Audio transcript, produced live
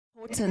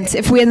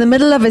If we're in the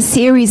middle of a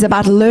series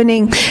about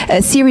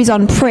a series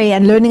on prayer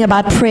and learning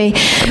about prayer,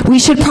 we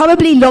should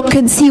probably look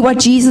and see what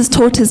Jesus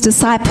taught his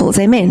disciples.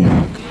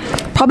 Amen.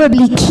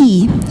 Probably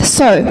key.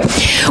 So,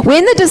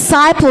 when the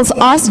disciples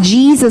asked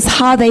Jesus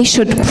how they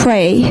should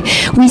pray,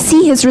 we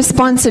see his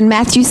response in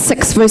Matthew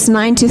 6, verse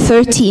 9 to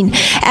 13.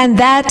 And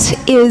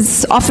that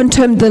is often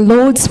termed the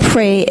Lord's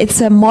Prayer.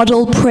 It's a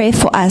model prayer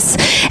for us.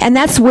 And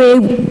that's where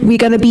we're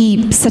going to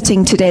be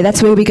sitting today.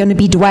 That's where we're going to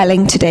be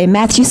dwelling today.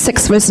 Matthew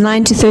 6, verse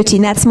 9 to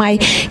 13. That's my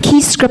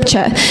key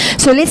scripture.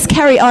 So let's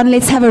carry on.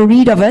 Let's have a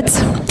read of it.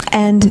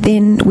 And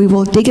then we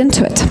will dig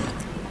into it.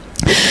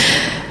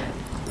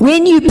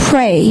 When you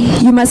pray,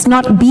 you must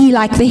not be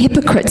like the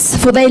hypocrites,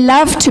 for they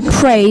love to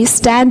pray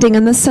standing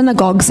in the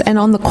synagogues and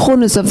on the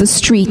corners of the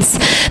streets,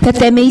 that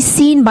they may be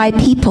seen by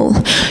people.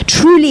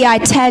 Truly, I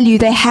tell you,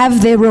 they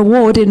have their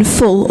reward in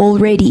full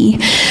already.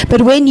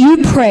 But when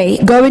you pray,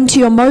 go into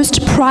your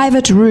most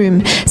private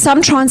room.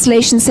 Some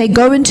translations say,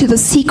 go into the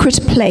secret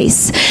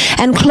place,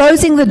 and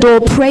closing the door,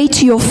 pray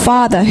to your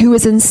Father who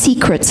is in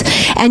secret,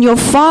 and your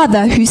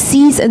Father who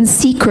sees in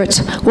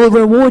secret will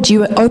reward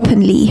you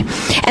openly.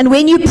 And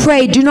when you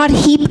pray, do not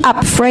heap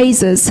up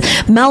phrases,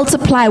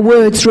 multiply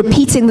words,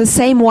 repeating the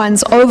same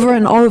ones over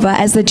and over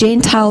as the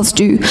Gentiles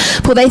do,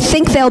 for they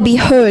think they'll be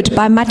heard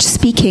by much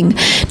speaking.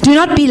 Do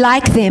not be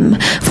like them,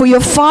 for your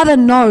Father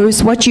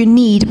knows what you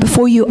need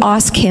before you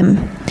ask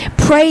him.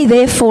 Pray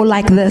therefore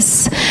like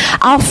this: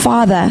 Our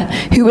Father,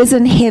 who is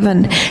in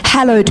heaven,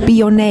 hallowed be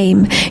your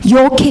name.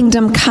 Your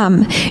kingdom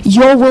come.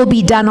 Your will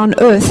be done on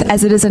earth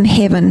as it is in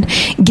heaven.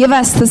 Give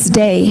us this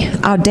day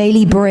our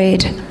daily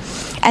bread.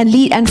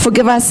 And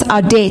forgive us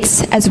our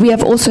debts, as we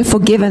have also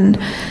forgiven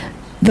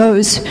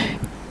those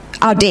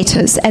our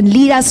debtors. And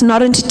lead us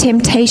not into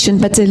temptation,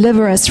 but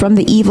deliver us from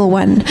the evil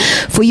one.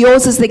 For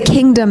yours is the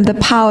kingdom, the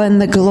power, and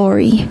the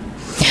glory.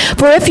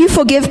 For if you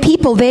forgive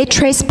people their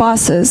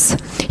trespasses,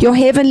 your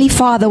heavenly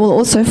Father will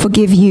also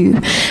forgive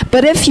you.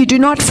 But if you do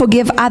not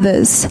forgive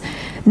others,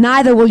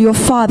 neither will your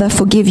Father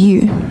forgive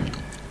you.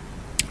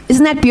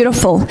 Isn't that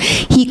beautiful?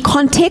 He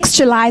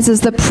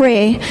contextualizes the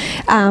prayer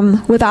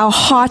with our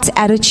heart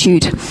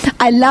attitude.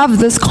 I love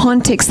this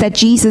context that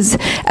Jesus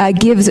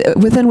gives,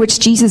 within which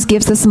Jesus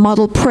gives this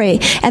model prayer.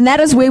 And that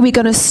is where we're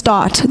going to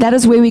start.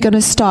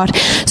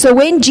 So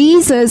when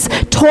Jesus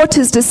taught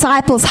his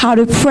disciples how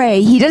to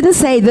pray, he didn't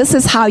say, this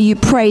is how you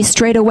pray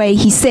straight away.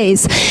 He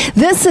says,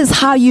 this is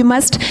how you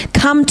must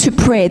come to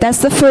prayer.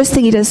 That's the first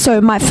thing he does.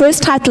 So my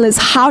first title is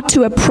How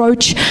to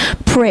Approach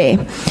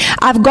Prayer.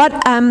 I've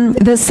got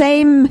the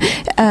same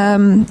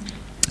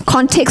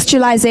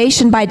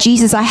contextualization by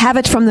Jesus. I have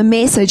it from the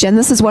Message, and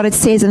this is what it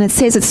says, and it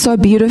says it so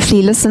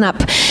beautifully. Listen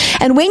up.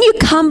 And when you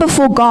come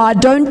before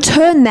God, don't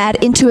turn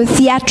that into a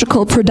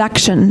theatrical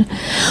production.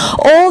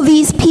 All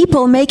these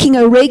people making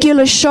a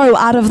regular show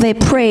out of their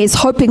prayers,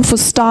 hoping for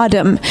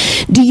stardom.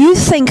 Do you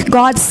think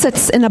God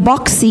sits in a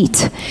box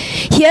seat?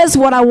 Here's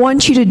what I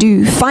want you to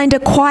do. Find a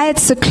quiet,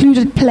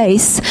 secluded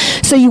place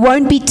so you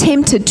won't be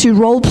tempted to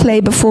role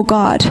play before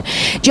God.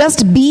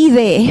 Just be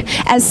there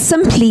as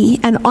simply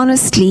and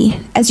honestly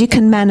as you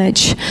can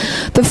manage.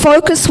 The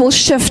focus will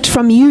shift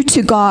from you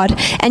to God,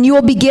 and you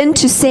will begin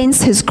to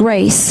sense his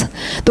grace.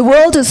 The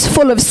world is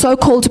full of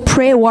so-called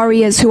prayer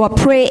warriors who are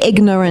prayer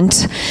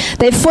ignorant.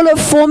 They're full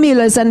of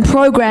formulas and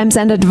programs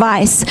and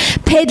advice,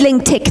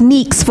 peddling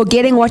techniques for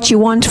getting what you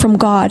want from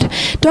God.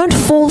 Don't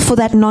fall for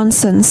that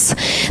nonsense.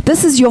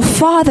 This is your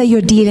Father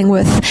you're dealing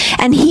with,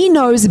 and he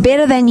knows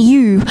better than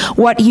you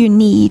what you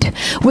need.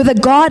 With a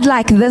God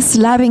like this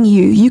loving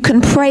you, you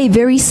can pray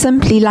very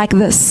simply like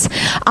this: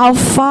 Our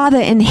Father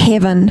in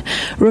heaven,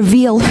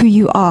 reveal who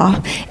you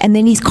are. And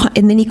then he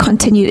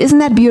continued. Isn't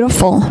that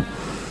beautiful?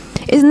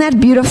 Isn't that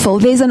beautiful?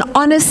 There's an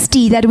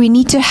honesty that we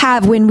need to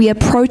have when we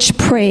approach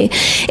prayer.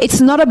 It's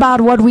not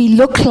about what we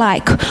look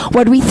like,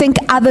 what we think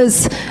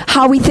others,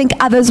 how we think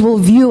others will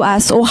view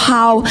us, or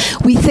how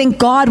we think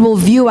God will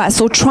view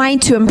us, or trying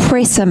to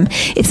impress him.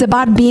 It's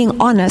about being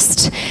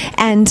honest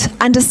and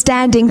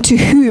understanding to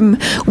whom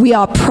we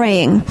are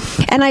praying.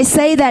 And I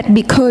say that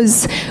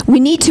because we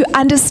need to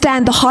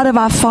understand the heart of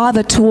our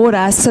Father toward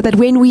us, so that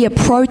when we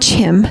approach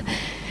him,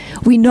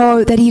 we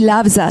know that he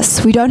loves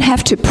us. We don't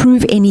have to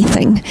prove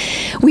anything.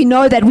 We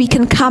know that we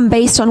can come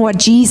based on what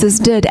Jesus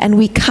did, and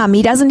we come.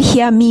 He doesn't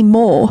hear me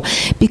more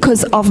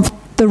because of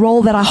the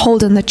role that I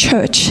hold in the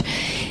church.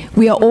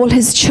 We are all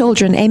his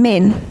children.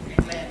 Amen.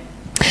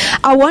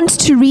 I want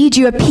to read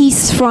you a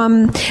piece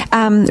from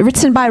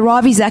written by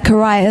Ravi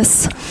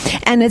Zacharias,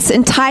 and it's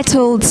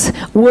entitled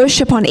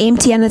Worship on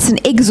Empty, and it's an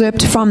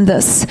excerpt from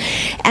this,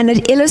 and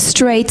it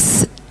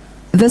illustrates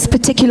this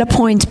particular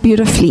point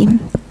beautifully.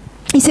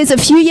 He says, a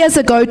few years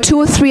ago, 2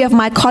 or 3 of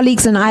my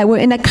colleagues and I were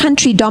in a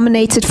country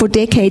dominated for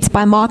decades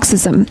by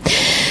Marxism.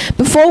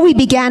 Before we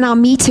began our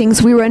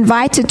meetings, we were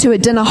invited to a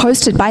dinner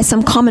hosted by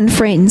some common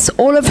friends,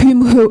 all of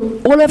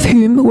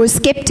whom were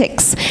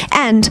skeptics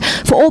and,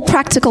 for all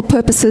practical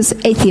purposes,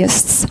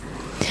 atheists.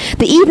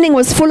 The evening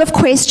was full of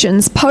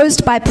questions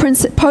posed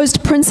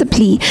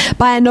principally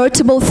by a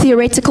notable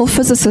theoretical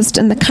physicist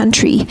in the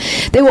country.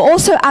 There were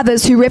also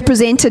others who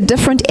represented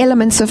different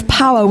elements of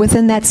power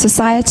within that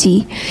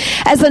society.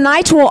 As the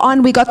night wore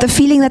on, we got the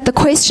feeling that the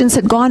questions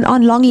had gone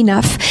on long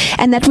enough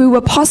and that we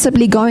were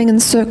possibly going in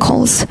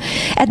circles.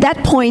 At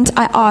that point,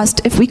 I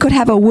asked if we could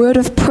have a word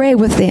of prayer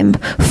with them,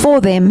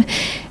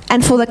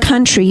 and for the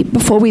country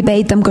before we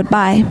bade them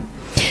goodbye.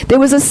 There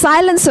was a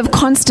silence of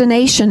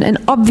consternation and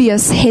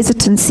obvious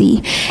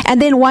hesitancy,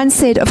 and then one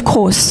said, "Of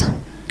course."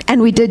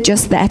 And we did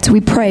just that. We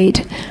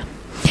prayed.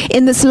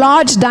 In this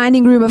large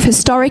dining room of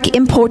historic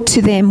import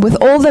to them, with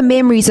all the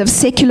memories of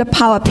secular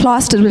power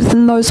plastered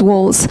within those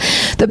walls,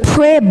 the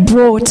prayer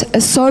brought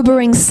a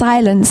sobering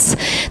silence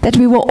that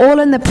we were all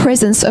in the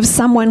presence of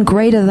someone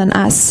greater than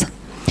us.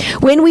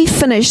 When we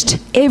finished,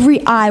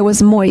 every eye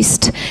was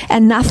moist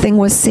and nothing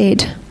was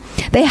said.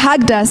 They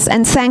hugged us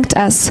and thanked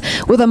us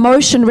with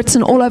emotion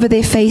written all over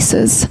their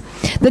faces.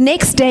 The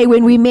next day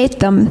when we met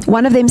them,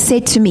 one of them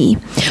said to me,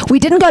 "We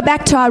didn't go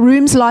back to our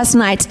rooms last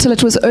night till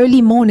it was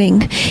early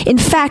morning. In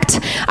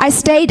fact, I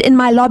stayed in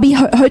my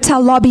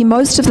hotel lobby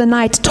most of the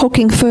night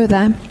talking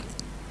further.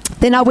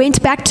 Then I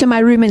went back to my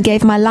room and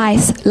gave my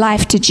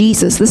life to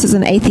Jesus." This is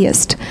an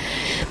atheist.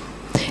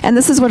 And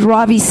this is what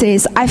Ravi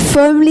says, "I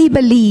firmly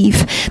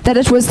believe that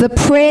it was the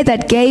prayer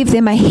that gave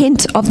them a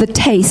hint of the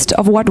taste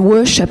of what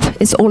worship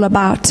is all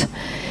about.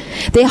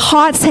 Their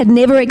hearts had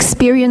never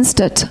experienced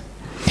it.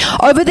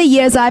 Over the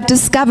years, I've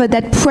discovered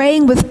that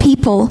praying with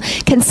people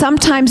can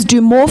sometimes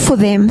do more for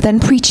them than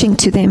preaching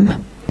to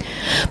them.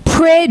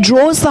 Prayer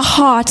draws the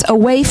heart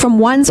away from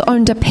one's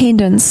own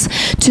dependence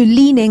to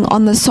leaning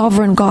on the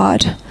sovereign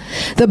God.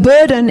 The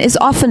burden is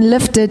often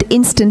lifted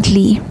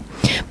instantly.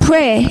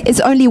 Prayer is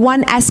only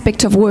one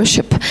aspect of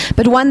worship,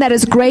 but one that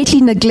is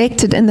greatly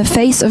neglected in the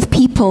face of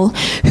people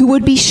who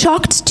would be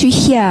shocked to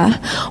hear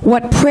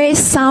what prayer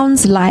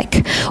sounds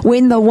like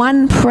when the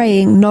one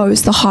praying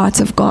knows the heart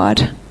of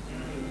God."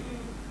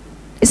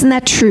 Isn't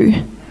that true?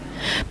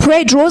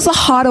 Prayer draws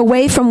the heart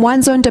away from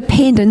one's own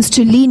dependence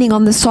to leaning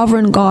on the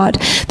sovereign God.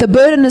 The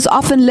burden is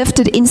often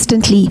lifted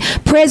instantly.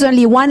 Prayer is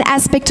only one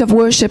aspect of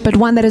worship, but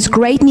one that is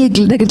greatly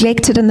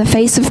neglected in the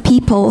face of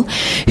people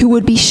who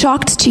would be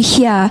shocked to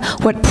hear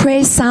what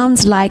prayer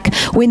sounds like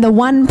when the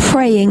one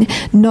praying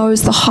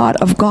knows the heart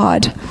of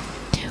God.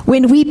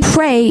 When we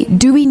pray,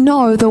 do we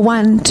know the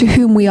one to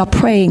whom we are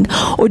praying,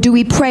 or do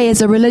we pray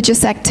as a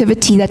religious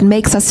activity that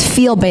makes us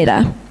feel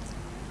better?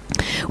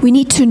 We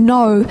need to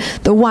know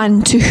the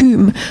one to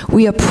whom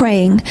we are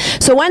praying.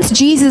 So once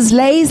Jesus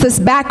lays this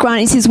background,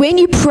 he says, when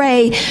you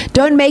pray,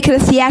 don't make it a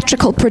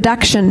theatrical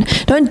production.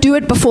 Don't do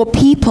it before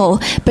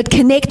people, but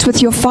connect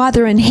with your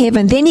Father in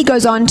heaven. Then he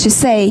goes on to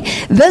say,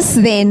 this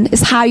then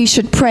is how you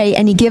should pray,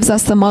 and he gives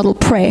us the model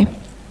prayer.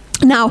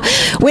 Now,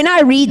 when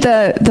I read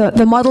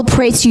the model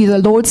prayer to you, the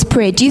Lord's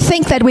Prayer, do you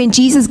think that when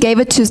Jesus gave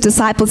it to his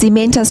disciples, he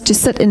meant us to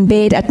sit in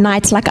bed at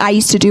night like I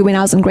used to do when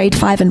I was in grade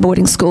 5 in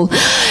boarding school?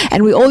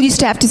 And we all used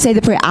to have to say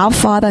the prayer, "Our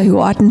Father who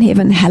art in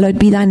heaven, hallowed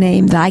be thy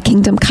name, thy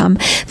kingdom come,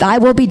 thy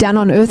will be done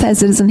on earth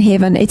as it is in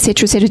heaven,"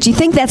 etc., etc. Do you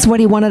think that's what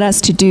he wanted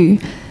us to do?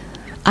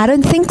 I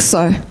don't think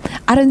so.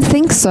 I don't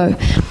think so.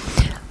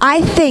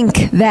 I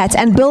think that,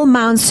 and Bill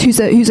Mounce, who's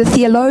a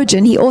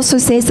theologian, he also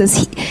says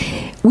this,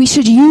 we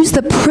should use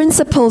the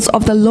principles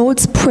of the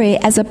Lord's Prayer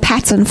as a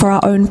pattern for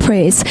our own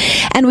prayers.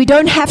 And we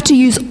don't have to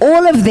use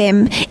all of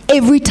them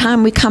every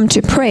time we come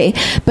to pray,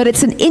 but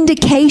it's an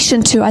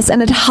indication to us,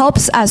 and it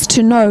helps us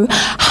to know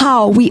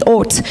how we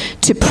ought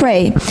to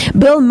pray.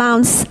 Bill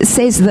Mounce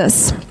says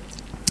this,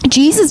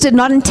 Jesus did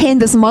not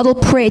intend this model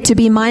prayer to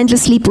be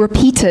mindlessly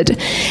repeated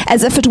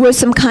as if it were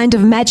some kind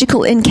of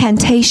magical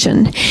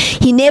incantation.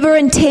 He never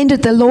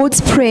intended the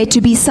Lord's Prayer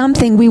to be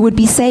something we would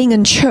be saying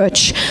in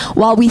church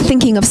while we're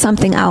thinking of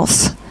something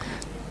else.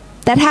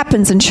 That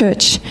happens in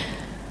church.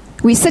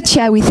 We sit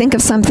here, we think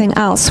of something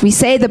else. We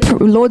say the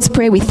Lord's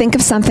Prayer, we think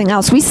of something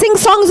else. We sing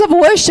songs of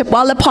worship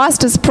while the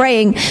pastor's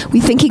praying,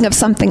 we're thinking of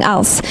something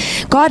else.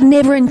 God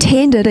never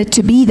intended it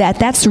to be that.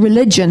 That's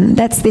religion.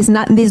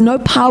 There's no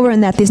power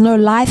in that. There's no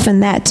life in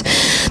that.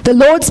 The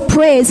Lord's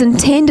Prayer is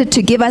intended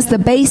to give us the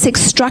basic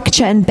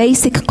structure and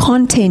basic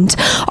content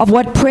of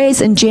what prayers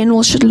in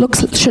general should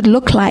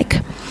look like.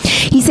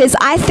 He says,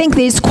 I think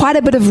there's quite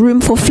a bit of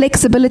room for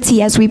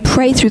flexibility as we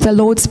pray through the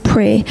Lord's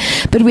Prayer,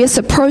 but we're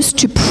supposed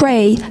to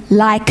pray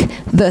like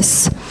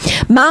this.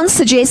 Mounce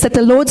suggests that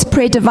the Lord's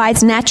Prayer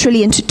divides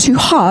naturally into two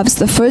halves.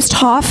 The first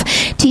half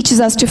teaches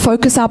us to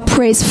focus our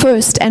prayers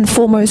first and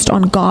foremost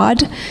on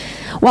God,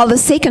 while the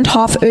second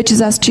half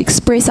urges us to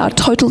express our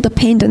total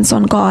dependence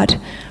on God.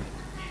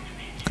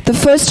 The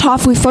first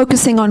half we're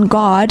focusing on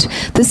God.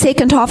 The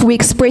second half we're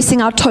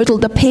expressing our total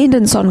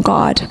dependence on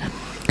God.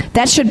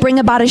 That should bring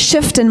about a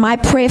shift in my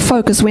prayer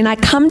focus. When I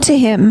come to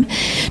Him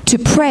to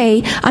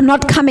pray, I'm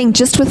not coming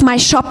just with my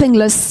shopping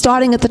list,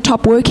 starting at the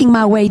top, working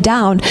my way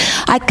down.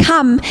 I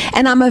come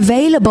and I'm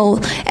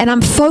available and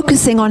I'm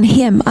focusing on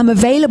Him. I'm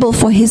available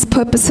for His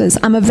purposes.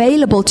 I'm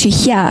available to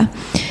hear.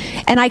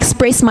 And I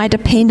express my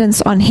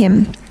dependence on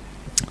Him.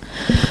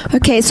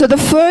 Okay, so the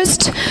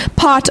first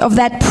part of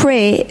that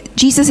prayer,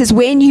 Jesus says,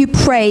 when you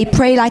pray,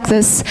 pray like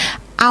this: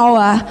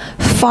 Our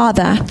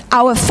Father,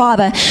 our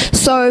Father.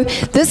 So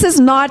this is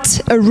not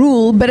a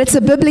rule, but it's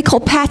a biblical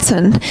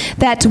pattern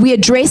that we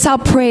address our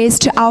prayers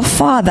to our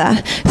Father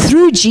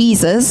through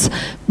Jesus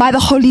by the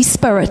Holy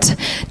Spirit.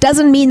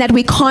 Doesn't mean that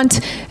we can't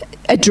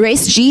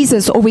address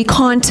Jesus or we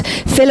can't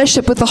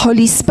fellowship with the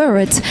Holy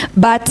Spirit,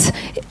 but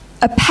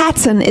a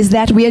pattern is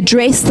that we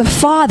address the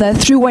Father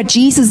through what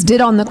Jesus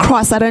did on the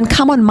cross. I don't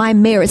come on my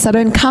merits. I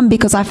don't come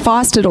because I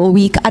fasted all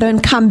week. I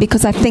don't come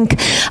because I think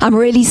I'm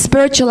really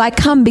spiritual. I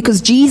come because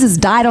Jesus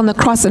died on the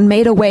cross and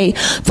made a way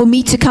for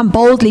me to come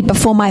boldly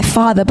before my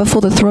Father,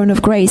 before the throne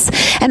of grace.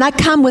 And I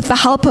come with the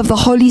help of the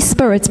Holy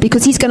Spirit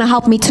because He's going to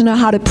help me to know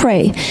how to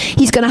pray.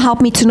 He's going to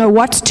help me to know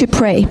what to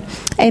pray.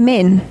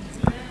 Amen.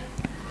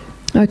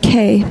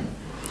 Okay.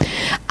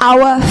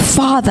 Our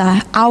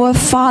Father, our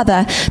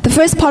Father. The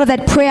first part of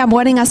that prayer I'm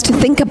wanting us to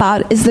think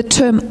about is the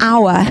term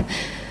our.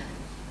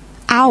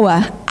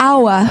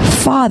 Our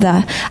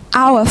Father,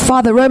 our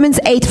Father. Romans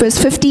 8 verse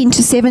 15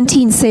 to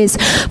 17 says,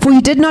 "For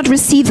you did not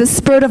receive the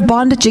spirit of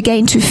bondage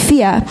again to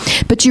fear,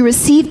 but you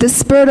received the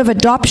spirit of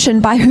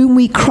adoption, by whom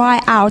we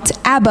cry out,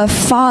 Abba,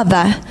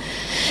 Father."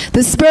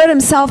 The Spirit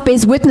Himself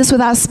bears witness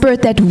with our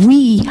spirit that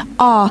we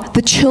are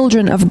the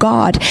children of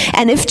God.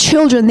 And if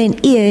children, then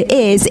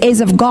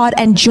heirs of God,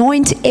 and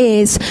joint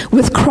heirs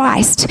with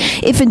Christ,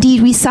 if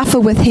indeed we suffer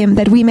with Him,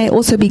 that we may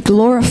also be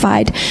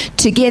glorified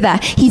together.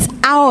 He's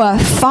our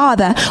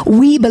Father.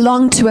 We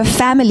belong to a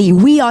family.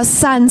 We are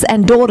sons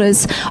and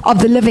daughters of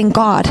the living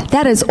God.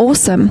 That is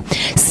awesome.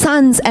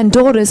 Sons and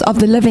daughters of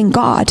the living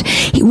God.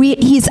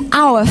 He's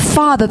our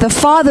Father. The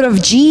Father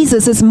of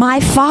Jesus is my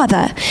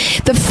Father.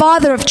 The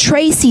Father of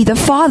Tracy, the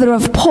Father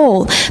of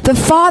Paul, the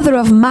Father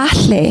of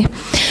Mahle,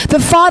 the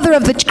Father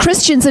of the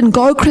Christians in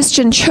Go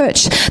Christian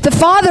Church, the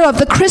Father of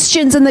the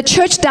Christians in the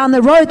church down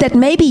the road that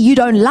maybe you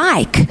don't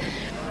like.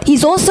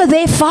 He's also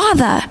their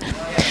Father.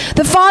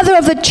 The Father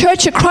of the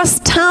church across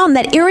town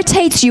that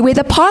irritates you, where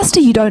the pastor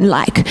you don't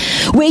like,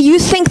 where you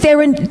think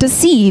they're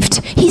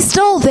deceived. He's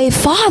still their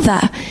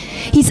Father.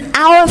 He's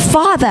our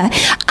Father.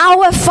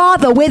 Our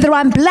Father, whether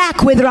I'm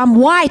black, whether I'm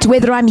white,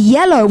 whether I'm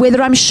yellow,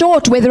 whether I'm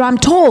short, whether I'm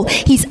tall.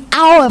 He's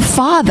our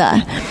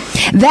Father.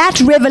 That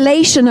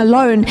revelation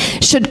alone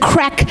should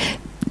crack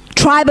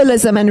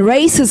tribalism and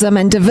racism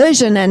and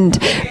division and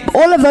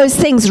all of those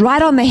things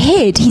right on the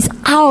head. He's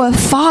our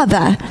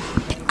Father.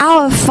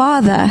 Our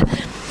Father.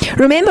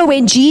 Remember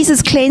when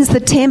Jesus cleansed the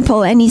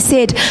temple and He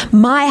said,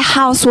 "My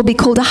house will be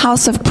called a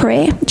house of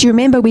prayer"? Do you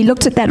remember? We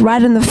looked at that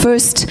right in the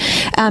first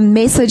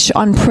message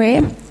on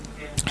prayer.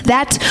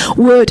 That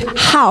word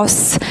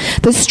house,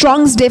 the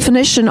Strong's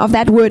definition of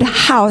that word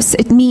house,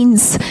 it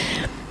means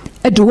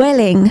a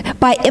dwelling,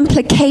 by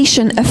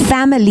implication a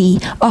family,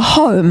 a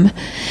home.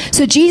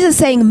 So Jesus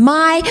saying,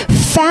 my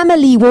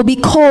family will be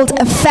called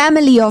a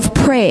family of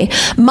prayer.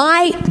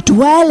 My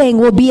dwelling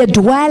will be a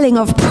dwelling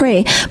of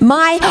prayer.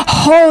 My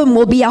home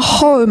will be a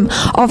home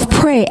of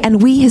prayer.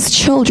 And we His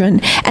children,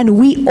 and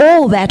we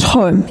all that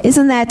home.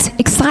 Isn't that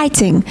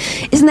exciting?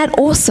 Isn't that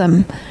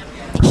awesome?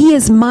 He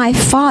is my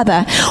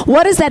Father.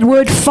 What is that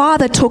word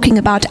Father talking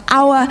about?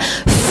 Our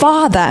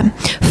Father.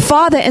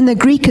 Father in the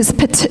Greek is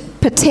pater.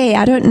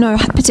 I don't know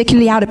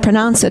particularly how to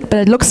pronounce it, but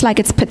it looks like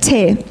it's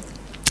pater.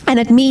 And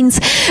it means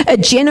a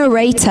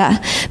generator,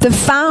 the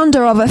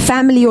founder of a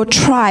family or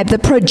tribe, the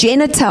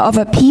progenitor of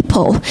a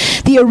people,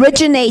 the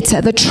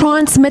originator, the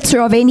transmitter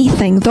of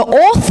anything, the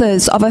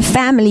authors of a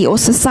family or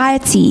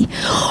society,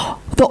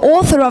 the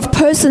author of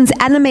persons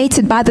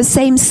animated by the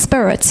same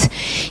Spirit.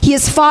 He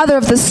is Father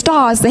of the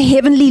stars, the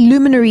heavenly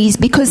luminaries,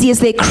 because He is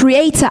their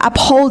creator,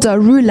 upholder,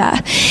 ruler.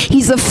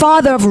 He's the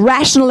Father of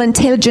rational,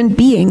 intelligent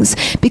beings,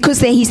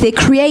 because He's their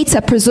creator,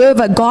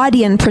 preserver,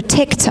 guardian,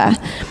 protector.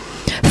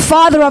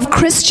 Father of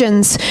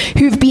Christians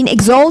who've been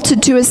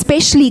exalted to a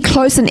especially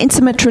close and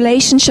intimate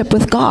relationship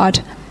with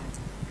God,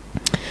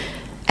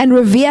 and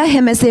revere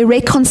Him as their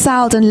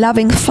reconciled and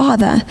loving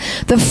Father.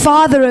 The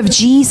Father of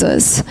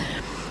Jesus,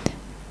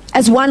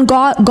 as one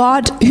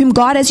God whom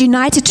God has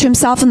united to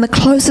Himself in the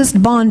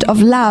closest bond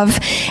of love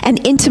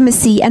and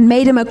intimacy, and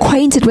made Him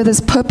acquainted with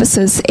His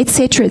purposes,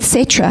 etc.,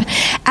 etc.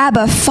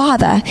 Abba,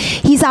 Father.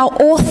 He's our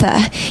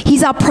author.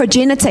 He's our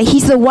progenitor.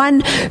 He's the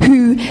one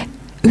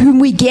whom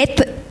we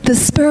get the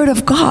Spirit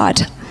of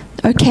God.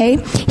 Okay?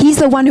 He's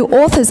the one who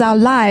authors our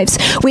lives.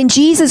 When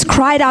Jesus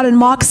cried out in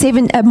Mark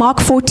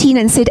 14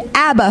 and said,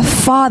 Abba,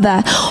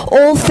 Father,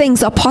 all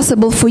things are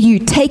possible for you.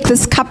 Take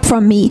this cup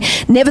from me.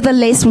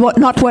 Nevertheless,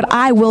 not what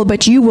I will,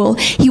 but you will.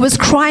 He was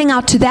crying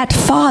out to that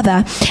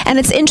Father. And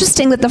it's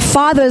interesting that the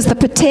Father is the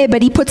pater,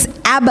 but He puts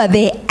Abba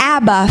there.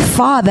 Abba,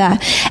 Father.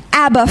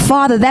 Abba,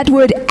 Father. That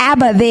word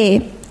Abba there,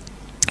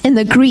 in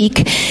the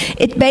Greek,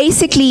 it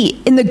basically,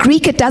 in the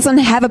Greek, it doesn't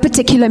have a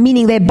particular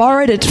meaning. They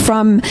borrowed it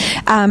from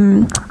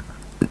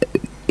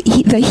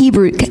the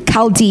Hebrew,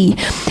 Chaldee.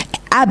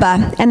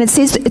 Abba, and it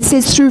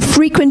says through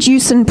frequent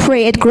use in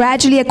prayer, it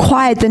gradually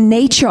acquired the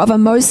nature of a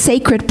most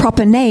sacred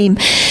proper name.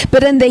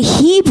 But in the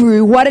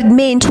Hebrew, what it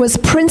meant was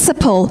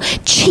principal,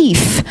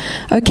 chief,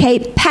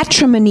 okay,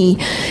 patrimony.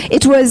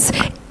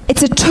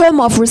 It's a term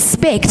of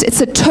respect.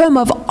 It's a term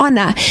of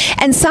honor.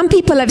 And some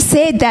people have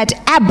said that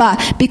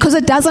Abba, because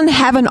it doesn't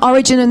have an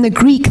origin in the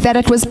Greek, that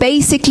it was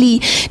basically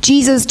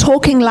Jesus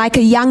talking like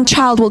a young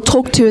child will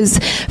talk to his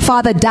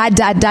father,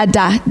 dada,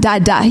 dada,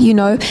 dada,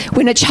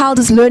 when a child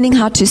is learning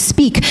how to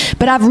speak.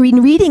 But I've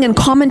been reading in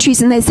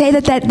commentaries, and they say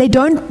that they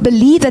don't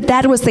believe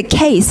that was the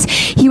case.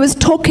 He was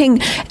talking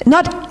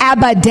not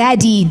Abba,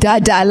 daddy,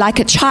 dada, like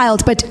a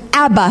child, but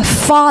Abba,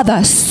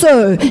 father,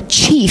 sir,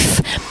 chief.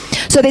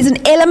 So there's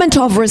an element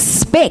of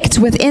respect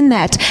within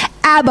that.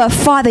 Abba,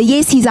 Father,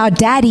 yes, he's our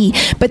daddy,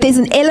 but there's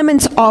an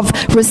element of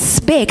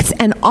respect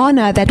and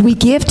honor that we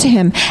give to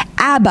him.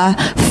 Abba,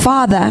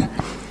 Father.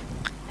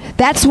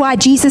 That's why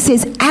Jesus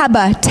says,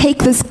 Abba, take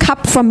this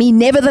cup from me.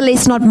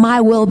 Nevertheless, not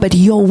my will, but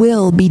your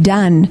will be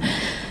done.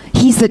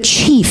 He's the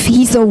chief.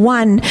 He's the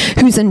one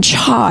who's in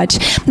charge.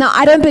 Now,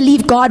 I don't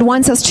believe God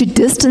wants us to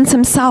distance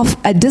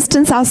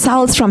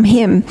ourselves from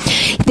him.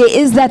 There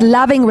is that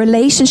loving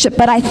relationship,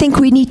 but I think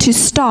we need to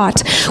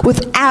start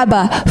with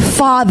Abba,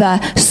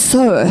 Father,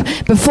 Sir,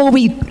 before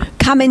we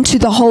come into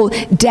the whole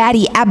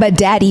daddy, Abba,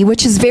 daddy,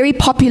 which is very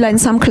popular in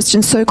some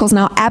Christian circles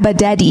now, Abba,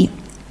 daddy.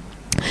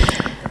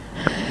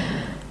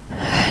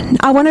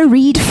 I want to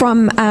read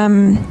from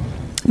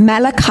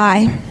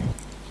Malachi.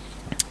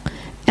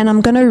 And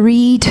I'm going to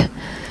read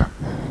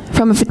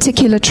from a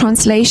particular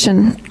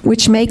translation,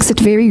 which makes it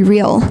very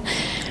real.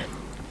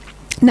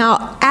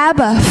 Now,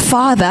 Abba,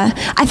 Father,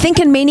 I think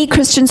in many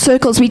Christian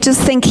circles, we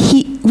just think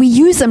we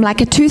use him like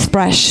a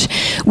toothbrush.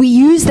 We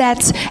use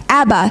that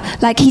Abba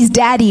like he's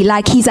daddy,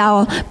 like he's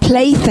our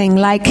plaything,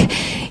 like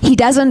he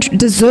doesn't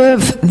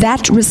deserve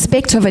that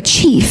respect of a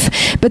chief.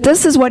 But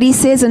this is what he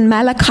says in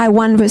Malachi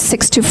 1, verse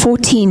 6 to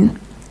 14.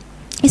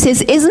 He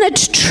says, isn't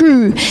it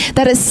true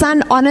that a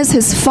son honors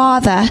his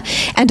father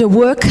and a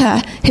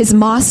worker his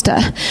master?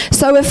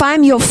 So if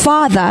I'm your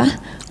father,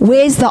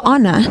 where's the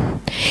honor?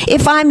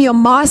 If I'm your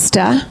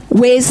master,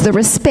 where's the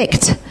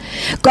respect?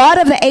 God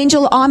of the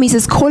angel armies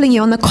is calling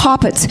you on the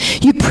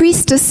carpet. You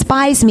priests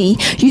despise me.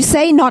 You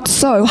say not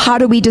so. How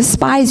do we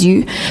despise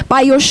you?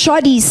 By your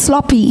shoddy,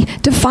 sloppy,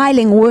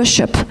 defiling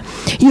worship.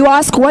 You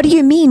ask, what do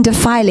you mean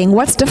defiling?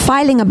 What's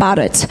defiling about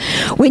it?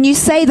 When you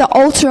say the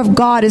altar of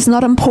God is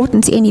not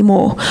important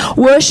anymore,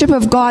 worship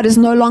of God is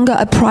no longer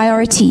a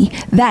priority,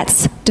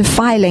 that's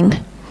defiling.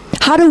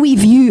 How do we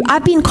view,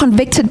 I've been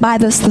convicted by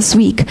this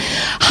week,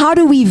 how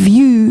do we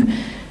view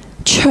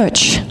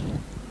church?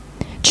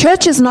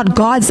 Church is not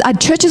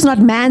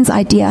man's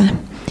idea.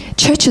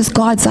 Church is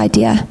God's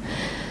idea.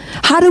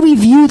 How do we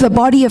view the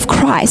body of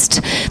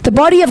Christ? The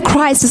body of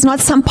Christ is not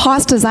some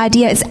pastor's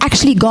idea. It's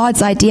actually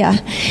God's idea.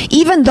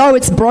 Even though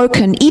it's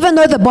broken, even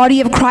though the body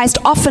of Christ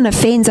often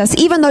offends us,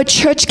 even though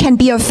church can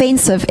be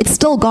offensive, it's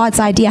still God's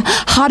idea.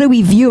 How do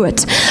we view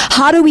it?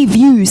 How do we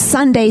view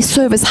Sunday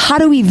service? How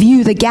do we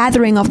view the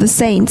gathering of the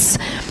saints?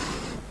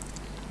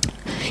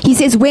 He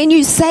says, when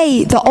you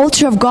say the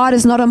altar of God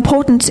is not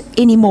important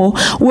anymore,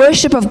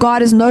 worship of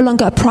God is no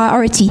longer a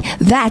priority,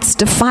 that's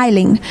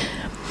defiling.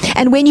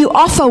 And when you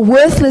offer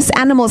worthless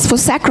animals for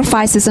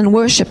sacrifices and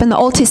worship, in the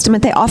Old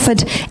Testament they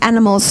offered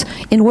animals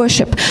in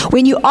worship.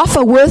 When you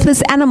offer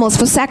worthless animals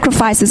for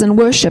sacrifices and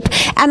worship,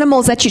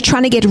 animals that you're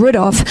trying to get rid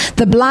of,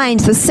 the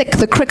blind, the sick,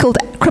 the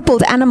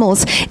crippled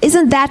animals,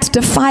 isn't that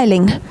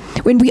defiling?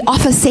 When we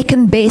offer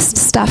second best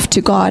stuff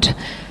to God,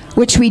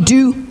 which we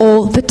do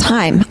all the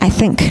time, I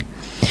think.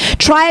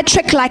 Try a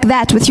trick like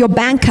that with your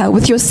banker,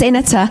 with your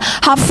senator.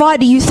 How far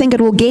do you think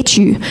it will get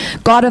you?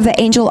 God of the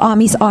angel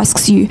armies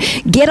asks you.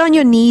 Get on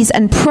your knees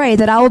and pray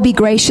that I will be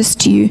gracious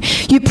to you.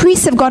 You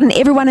priests have gotten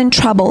everyone in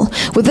trouble.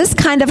 With this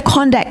kind of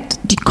conduct,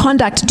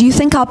 do you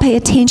think I'll pay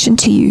attention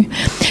to you?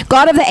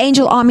 God of the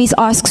angel armies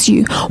asks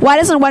you, why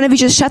doesn't one of you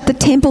just shut the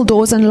temple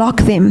doors and lock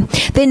them?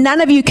 Then none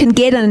of you can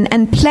get in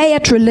and play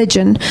at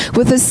religion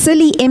with this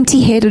silly,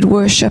 empty-headed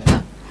worship.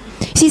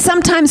 See,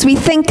 sometimes we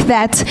think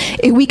that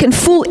we can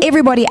fool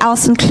everybody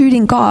else,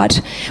 including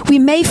God. We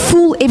may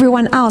fool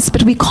everyone else,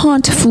 but we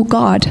can't fool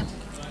God.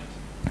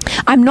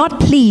 I'm not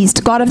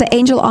pleased. God of the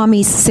angel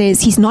armies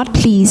says he's not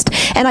pleased,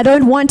 and I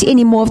don't want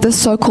any more of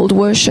this so-called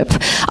worship.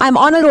 I'm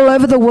honored all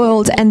over the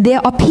world, and there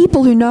are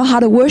people who know how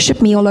to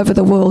worship me all over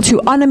the world,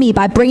 who honor me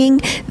by bringing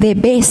their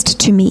best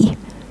to me.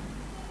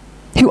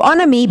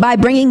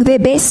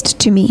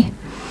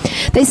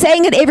 They're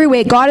saying it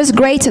everywhere. God is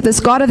greater, this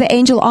God of the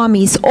angel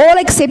armies. All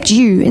except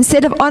you.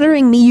 Instead of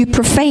honoring me, you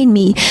profane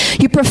me.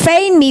 You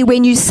profane me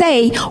when you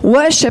say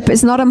worship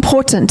is not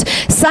important.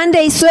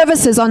 Sunday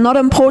services are not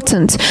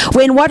important.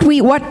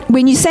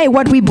 When you say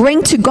what we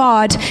bring to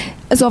God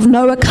is of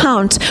no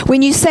account.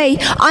 When you say,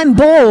 I'm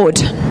bored.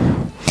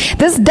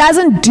 This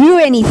doesn't do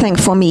anything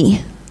for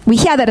me. We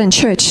hear that in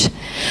church.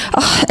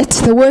 Oh,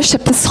 it's the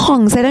worship, the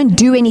songs, they don't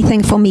do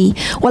anything for me.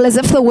 Well, as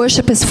if the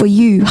worship is for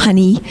you,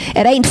 honey.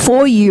 It ain't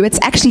for you, it's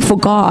actually for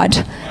God.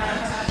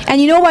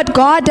 And you know what?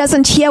 God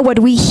doesn't hear what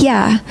we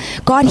hear.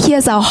 God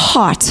hears our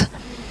heart.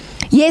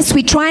 Yes,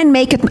 we try and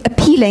make it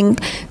appealing,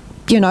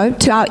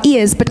 to our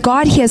ears, but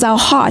God hears our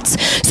hearts.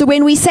 So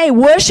when we say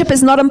worship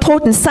is not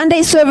important,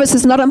 Sunday service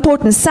is not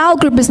important, cell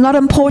group is not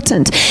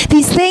important,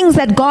 these things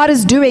that God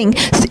is doing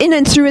in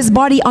and through his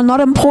body are not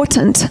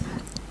important.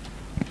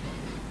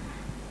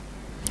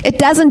 It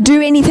doesn't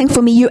do anything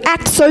for me. You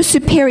act so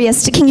superior,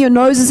 sticking your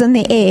noses in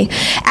the air.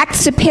 Act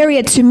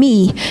superior to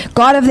me,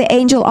 God of the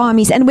angel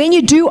armies. And when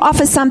you do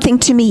offer something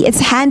to me, it's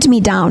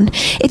hand-me-down.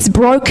 It's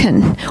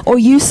broken or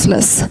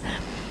useless.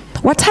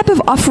 What type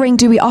of offering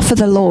do we offer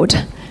the Lord?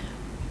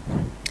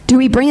 Do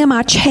we bring him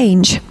our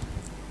change?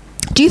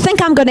 Do you think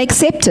I'm going to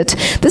accept it?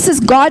 This is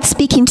God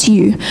speaking to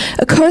you.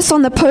 A curse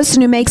on the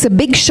person who makes a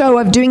big show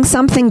of doing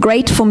something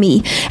great for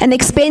me, an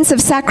expensive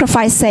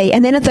sacrifice, say,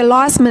 and then at the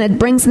last minute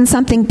brings in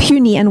something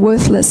puny and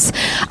worthless.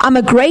 I'm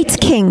a great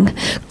king,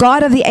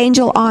 God of the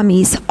angel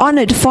armies,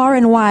 honored far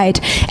and wide,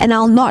 and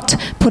I'll not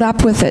put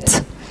up with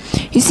it.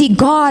 You see,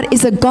 God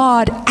is a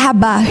God,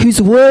 Abba,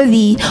 who's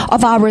worthy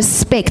of our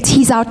respect.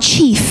 He's our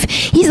chief.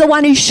 He's the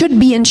one who should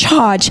be in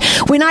charge.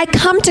 When I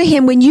come to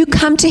him, when you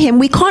come to him,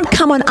 we can't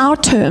come on our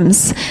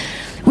terms.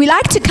 We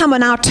like to come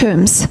on our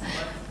terms.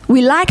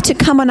 We like to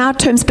come on our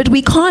terms, but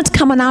we can't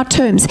come on our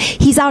terms.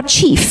 He's our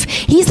chief.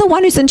 He's the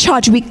one who's in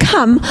charge. We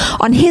come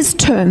on his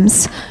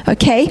terms,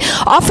 okay?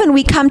 Often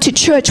we come to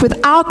church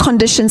with our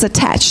conditions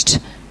attached.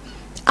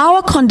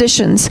 Our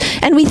conditions,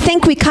 and we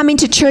think we come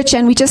into church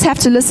and we just have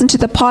to listen to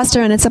the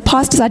pastor, and it's a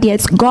pastor's idea.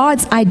 It's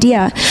God's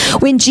idea.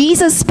 When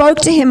Jesus spoke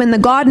to him in the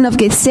Garden of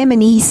Gethsemane,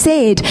 he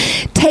said,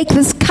 "Take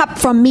this cup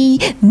from me,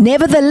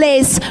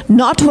 nevertheless,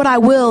 not what I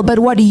will, but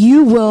what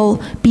you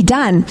will be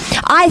done."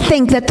 I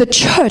think that the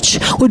church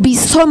would be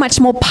so much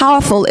more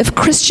powerful if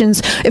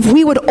Christians, if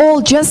we would all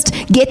just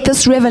get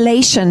this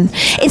revelation.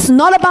 It's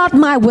not about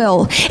my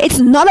will. It's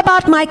not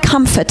about my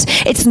comfort.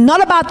 It's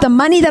not about the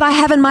money that I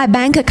have in my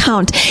bank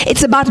account.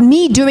 It's about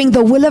me doing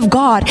the will of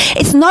God.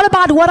 It's not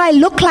about what I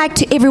look like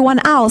to everyone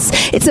else.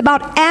 It's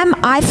about, am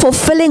I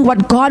fulfilling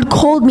what God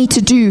called me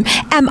to do?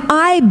 Am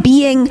I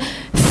being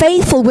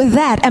faithful with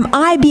that? Am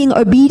I being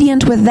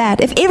obedient with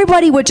that? If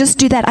everybody would just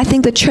do that, I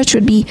think the church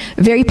would be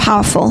very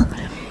powerful.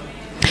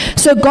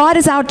 So God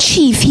is our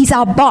chief. He's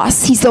our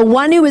boss. He's the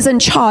one who is in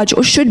charge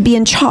or should be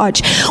in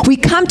charge. We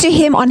come to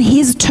him on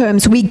his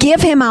terms. We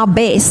give him our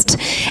best.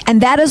 And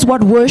that is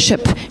what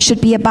worship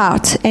should be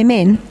about.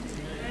 Amen.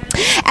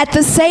 At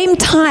the same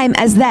time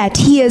as that,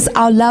 he is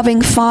our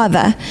loving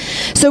Father.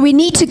 So we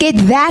need to get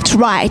that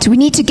right. We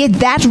need to get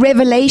that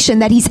revelation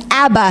that he's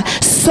Abba,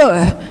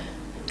 Sir.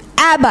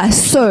 Abba,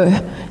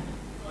 Sir.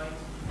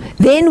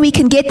 Then we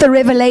can get the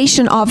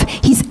revelation of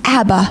he's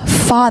Abba,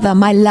 Father,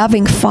 my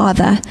loving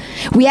Father.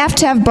 We have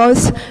to have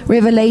both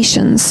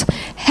revelations.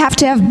 Have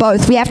to have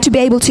both. We have to be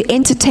able to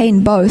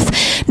entertain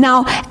both.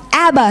 Now,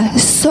 Abba,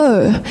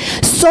 so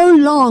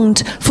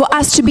longed for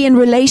us to be in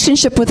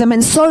relationship with him,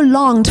 and so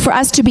longed for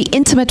us to be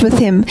intimate with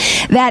him,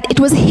 that it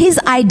was his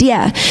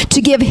idea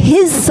to give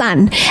his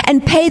son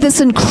and pay this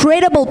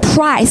incredible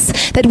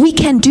price that we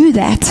can do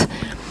that.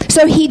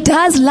 So he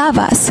does love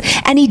us,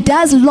 and he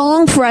does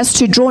long for us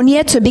to draw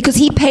near to him because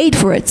he paid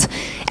for it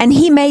and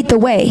he made the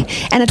way,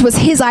 and it was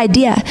his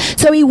idea.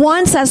 So he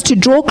wants us to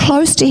draw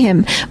close to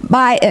him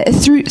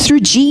through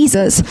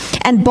Jesus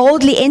and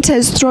boldly enter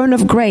his throne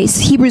of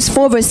grace. Hebrews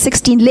 4 verse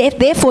 16,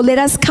 therefore let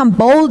us come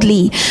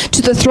boldly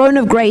to the throne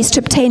of grace to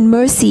obtain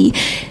mercy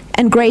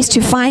and grace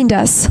to find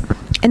us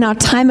in our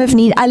time of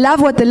need. I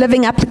love what the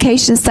Living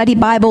Application Study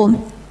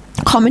Bible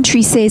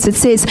commentary says. It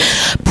says,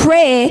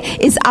 prayer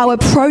is our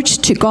approach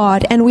to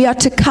God, and we are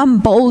to come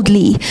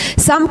boldly.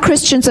 Some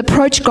Christians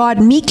approach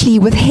God meekly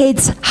with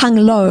heads hung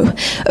low,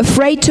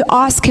 afraid to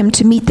ask him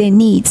to meet their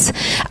needs.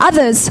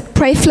 Others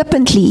pray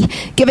flippantly,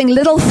 giving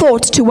little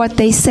thought to what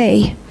they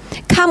say.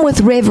 Come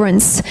with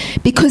reverence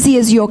because he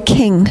is your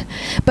king,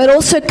 but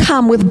also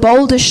come with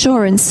bold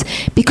assurance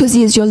because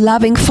he is your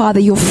loving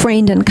Father, your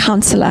friend and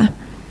counselor.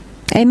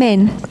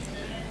 Amen.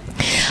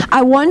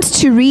 I want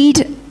to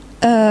read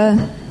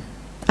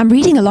I'm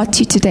reading a lot to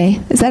you today.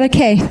 Is that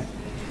okay?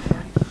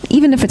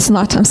 Even if it's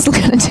not, I'm still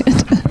going to do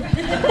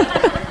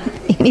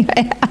it.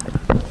 Anyway.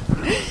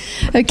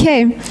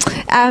 Okay.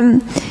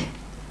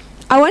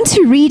 I want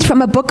to read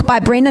from a book by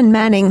Brennan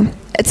Manning.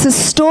 It's a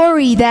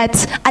story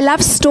that, I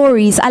love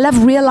stories. I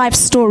love real life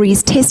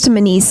stories,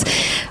 testimonies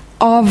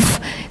of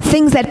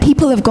things that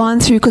people have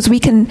gone through, because we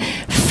can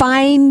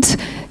find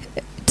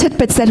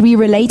tidbits that we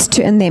relate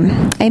to in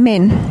them.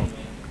 Amen.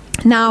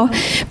 Now,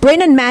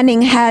 Brennan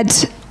Manning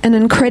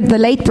the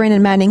late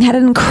Brennan Manning had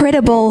an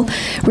incredible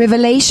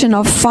revelation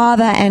of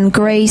Father and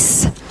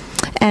grace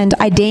and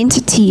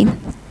identity.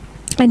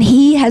 And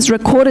he has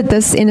recorded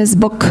this in his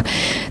book,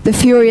 The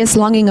Furious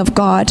Longing of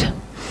God.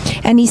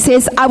 And he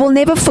says, I will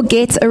never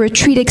forget a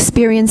retreat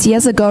experience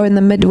years ago in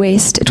the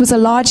Midwest. It was a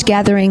large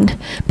gathering,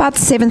 about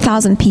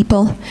 7,000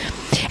 people.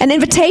 An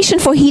invitation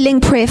for healing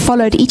prayer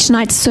followed each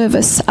night's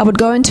service. I would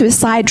go into a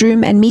side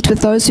room and meet with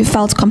those who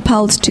felt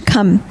compelled to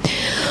come.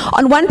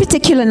 On one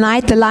particular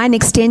night, the line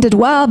extended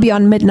well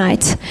beyond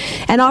midnight.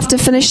 And after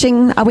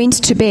finishing, I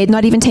went to bed,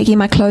 not even taking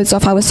my clothes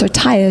off. I was so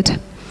tired.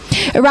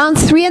 Around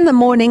 3 in the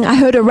morning, I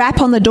heard a rap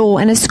on the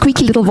door and a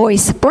squeaky little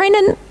voice.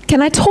 Brennan,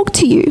 can I talk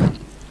to you?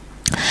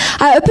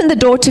 I opened the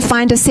door to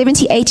find a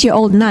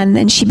 78-year-old nun,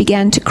 and she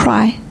began to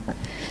cry.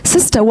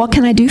 Sister, what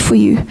can I do for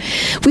you?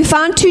 We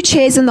found 2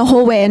 chairs in the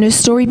hallway, and her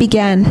story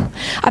began.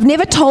 I've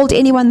never told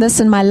anyone this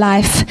in my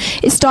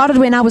life. It started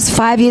when I was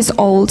 5 years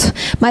old.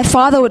 My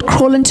father would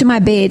crawl into my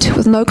bed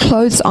with no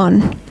clothes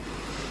on.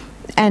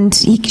 And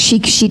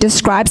she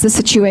describes the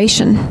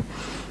situation.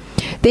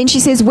 Then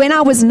she says, when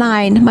I was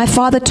 9, my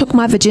father took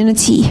my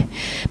virginity.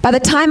 By the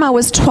time I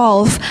was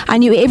 12, I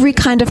knew every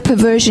kind of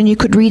perversion you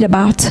could read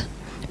about.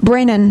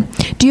 Brennan,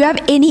 do you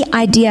have any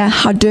idea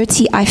how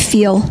dirty I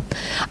feel?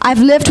 I've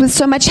lived with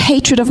so much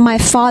hatred of my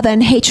father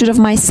and hatred of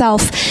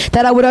myself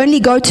that I would only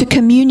go to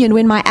communion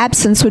when my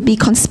absence would be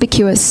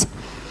conspicuous.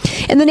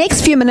 In the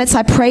next few minutes,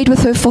 I prayed with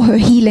her for her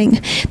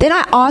healing. Then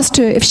I asked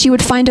her if she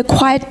would find a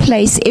quiet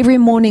place every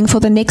morning for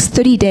the next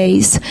 30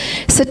 days,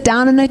 sit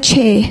down in a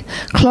chair,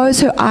 close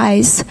her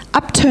eyes,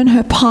 upturn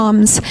her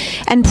palms,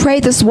 and pray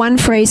this one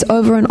phrase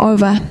over and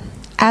over.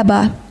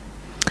 Abba,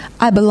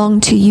 I belong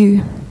to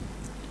you.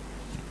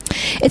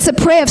 It's a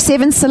prayer of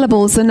 7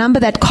 syllables, the number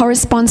that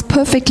corresponds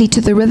perfectly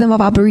to the rhythm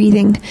of our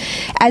breathing.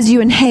 As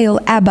you inhale,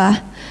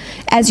 Abba.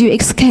 As you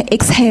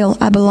exhale,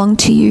 I belong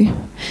to you.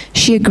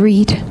 She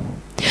agreed.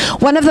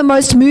 One of the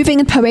most moving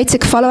and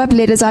poetic follow-up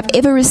letters I've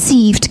ever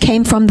received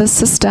came from this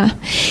sister.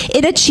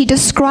 In it, she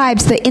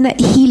describes the inner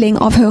healing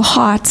of her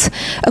heart,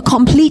 a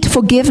complete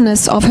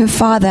forgiveness of her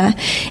father,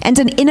 and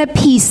an inner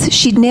peace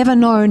she'd never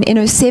known in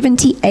her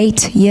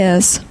 78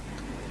 years.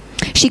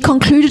 She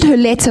concluded her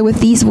letter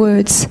with these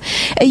words.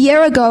 A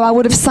year ago, I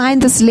would have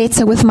signed this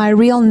letter with my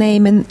real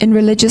name in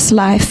religious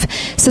life,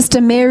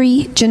 Sister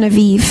Mary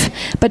Genevieve.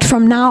 But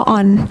from now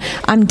on,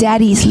 I'm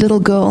Daddy's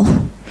little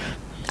girl.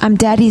 I'm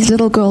Daddy's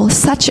little girl.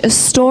 Such a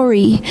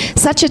story,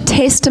 such a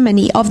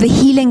testimony of the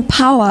healing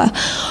power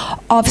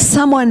of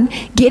someone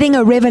getting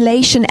a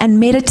revelation and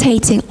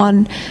meditating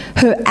on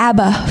her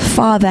Abba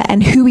Father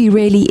and who he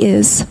really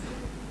is.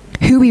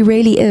 Who he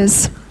really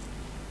is.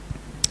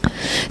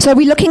 So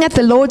we're looking at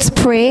the Lord's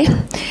Prayer,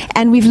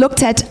 and we've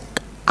looked at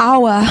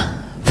our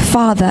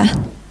Father.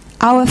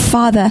 Our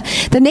Father.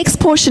 The next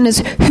portion is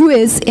who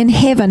is in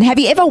heaven. Have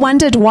you ever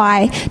wondered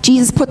why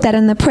Jesus put that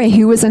in the prayer?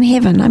 Who is in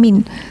heaven? I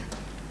mean,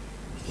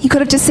 he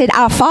could have just said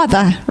our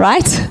Father,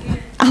 right?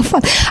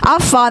 Our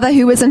Father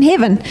who is in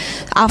heaven.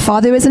 Our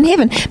Father who is in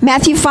heaven.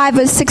 Matthew 5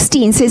 verse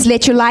 16 says,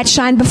 let your light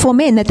shine before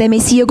men, that they may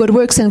see your good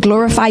works and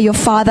glorify your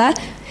Father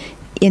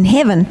in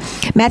heaven.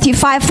 Matthew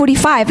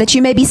 5:45, that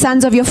you may be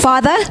sons of your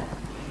Father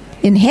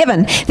in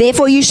heaven.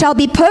 Therefore you shall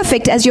be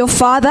perfect as your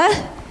Father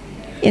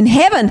in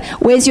heaven.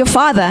 Where's your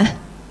Father?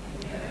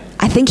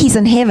 I think he's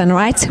in heaven,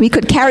 right? We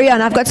could carry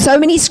on. I've got so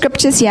many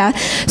scriptures here.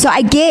 So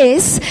I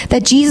guess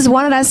that Jesus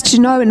wanted us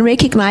to know and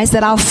recognize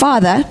that our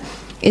Father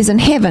is in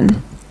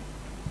heaven.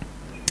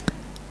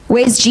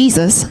 Where's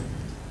Jesus?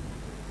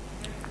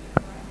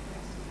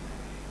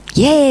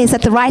 Yes,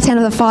 at the right hand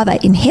of the Father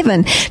in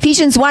heaven.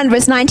 Ephesians 1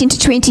 verse 19 to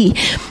 20.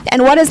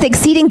 And what is the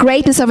exceeding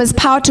greatness of his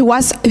power to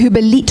us who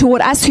believe,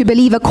 toward us who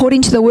believe,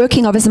 according to the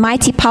working of his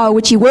mighty power,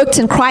 which he worked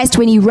in Christ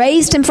when he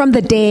raised him from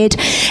the dead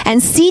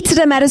and seated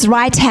him at his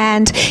right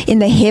hand in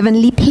the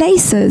heavenly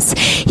places.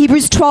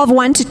 Hebrews 12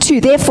 1 to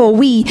 2. Therefore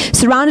we,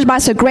 surrounded by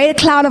so great a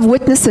cloud of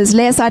witnesses,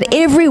 lay aside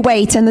every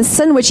weight and the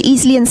sin which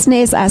easily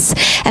ensnares us,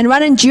 and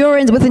run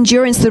with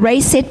endurance the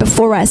race set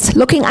before us,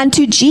 looking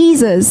unto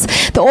Jesus,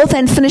 the author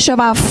and finisher of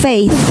our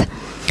faith,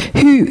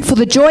 who for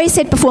the joy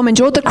set before him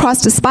endured the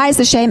cross, despised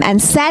the shame, and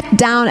sat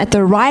down at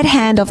the right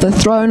hand of the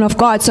throne of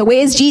God. So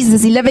where's Jesus?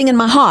 Is he living in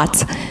my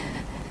heart?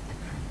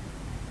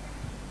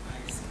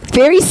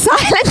 Very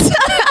silent.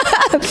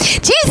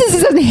 Jesus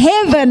is in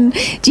heaven.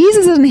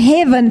 Jesus is in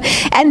heaven.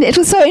 And it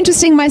was so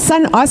interesting. My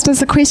son asked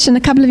us a question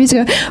a couple of years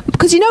ago,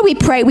 because we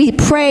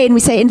pray and we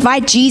say,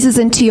 invite Jesus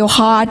into your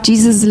heart.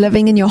 Jesus is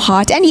living in your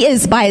heart, and he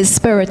is by his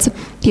Spirit,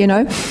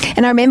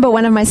 And I remember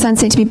one of my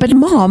sons saying to me, but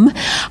Mom,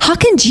 how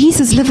can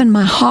Jesus live in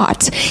my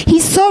heart?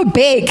 He's so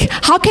big.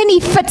 How can he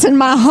fit in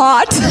my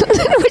heart?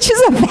 Which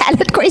is a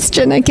valid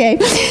question, okay?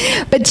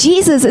 But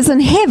Jesus is in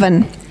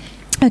heaven.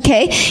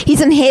 Okay,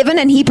 he's in heaven,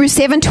 and Hebrews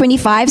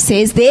 7:25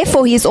 says,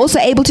 therefore he is also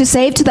able to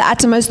save to the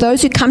uttermost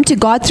those who come to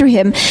God through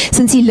him,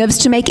 since he lives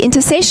to make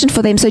intercession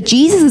for them. So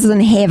Jesus is in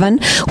heaven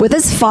with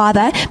his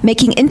Father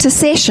making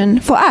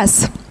intercession for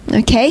us.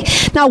 Okay,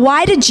 now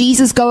why did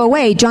Jesus go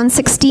away? John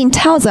 16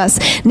 tells us,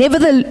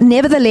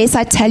 nevertheless,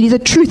 I tell you the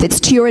truth. It's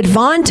to your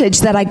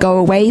advantage that I go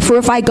away. For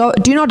if I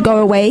do not go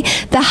away,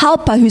 the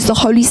Helper, who's the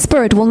Holy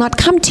Spirit, will not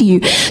come to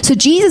you. So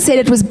Jesus said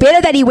it was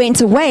better that he went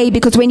away,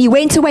 because when he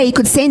went away, he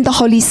could send the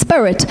Holy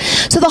Spirit.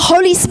 So the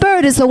Holy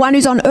Spirit is the one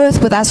who's on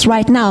earth with us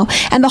right now.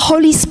 And the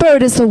Holy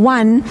Spirit is the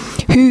one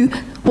who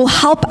will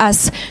help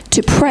us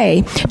to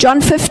pray.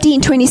 John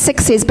 15:26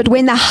 says, but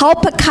when the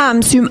Helper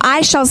comes, whom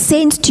I shall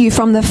send to you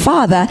from the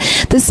Father,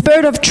 the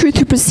Spirit of truth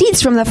who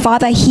proceeds from the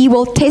Father, he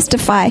will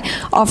testify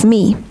of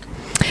me.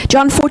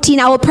 John 14,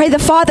 I will pray the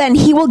Father, and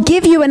he will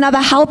give you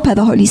another Helper,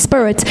 the Holy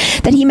Spirit,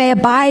 that he may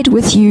abide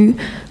with you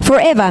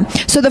forever.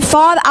 So the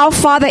Father, our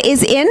Father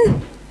is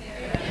in?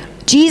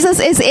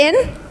 Jesus is in?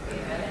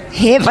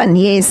 Heaven,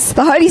 yes.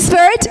 The Holy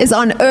Spirit is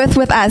on earth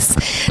with us.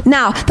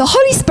 Now, the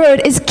Holy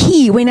Spirit is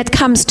key when it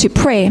comes to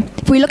prayer.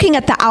 If we're looking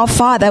at the Our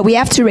Father, we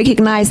have to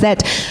recognize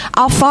that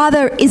our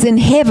Father is in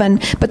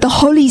heaven, but the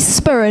Holy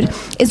Spirit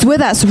is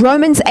with us.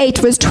 Romans 8,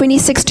 verse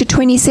 26 to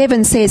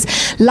 27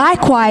 says,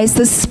 likewise,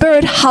 the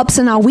Spirit helps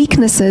in our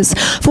weaknesses,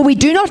 for we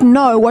do not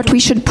know what we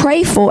should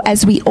pray for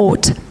as we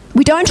ought.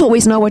 We don't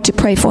always know what to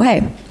pray for,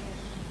 hey?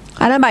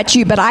 I don't know about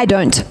you, but I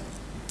don't.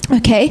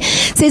 Okay,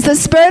 it says the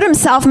Spirit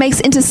himself makes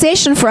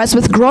intercession for us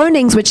with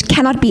groanings which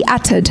cannot be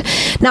uttered.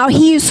 Now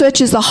he who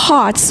searches the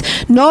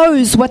hearts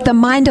knows what the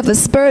mind of the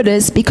Spirit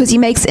is, because he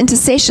makes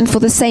intercession for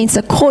the saints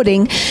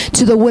according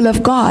to the will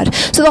of God.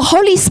 So the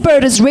Holy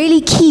Spirit is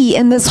really key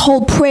in this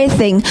whole prayer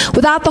thing.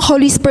 Without the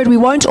Holy Spirit, we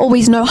won't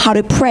always know how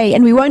to pray,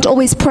 and we won't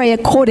always pray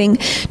according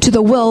to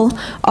the will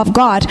of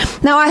God.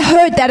 Now I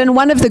heard that in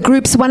one of the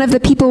groups, one of the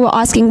people were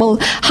asking, well,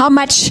 how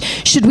much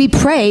should we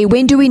pray?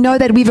 When do we know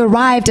that we've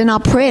arrived in our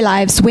prayer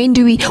lives? When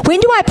do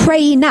I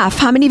pray enough?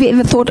 How many of you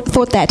ever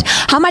thought that?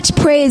 How much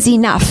prayer is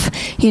enough?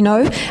 You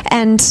know,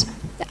 and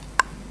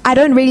I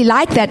don't really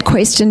like that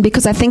question,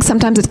 because I think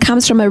sometimes it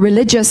comes from a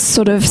religious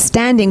sort of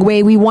standing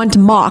where we want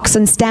marks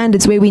and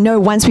standards, where we know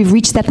once we've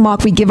reached that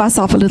mark, we give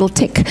ourselves a little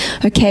tick,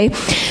 okay?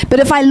 But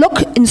if I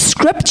look in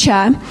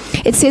Scripture,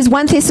 it says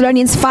 1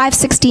 Thessalonians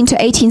 5:16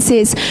 to 18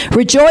 says,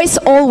 rejoice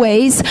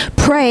always,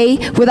 pray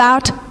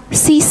without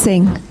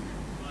ceasing.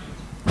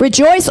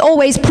 Rejoice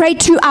always, pray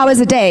 2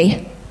 hours a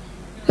day.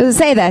 Does it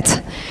say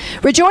that?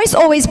 Rejoice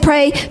always,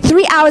 pray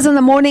 3 hours in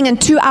the morning and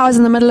 2 hours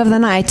in the middle of the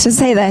night. Does it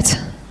say that?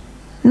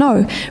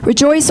 No.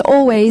 Rejoice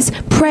always,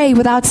 pray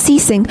without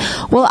ceasing.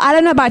 Well, I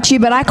don't know about you,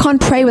 but I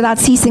can't pray without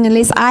ceasing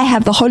unless I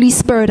have the Holy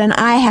Spirit and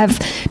I have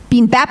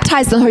been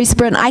baptized in the Holy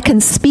Spirit and I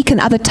can speak in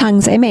other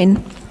tongues.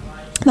 Amen.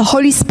 The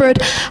Holy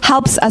Spirit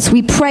helps us.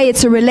 We pray.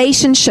 It's a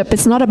relationship.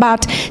 It's not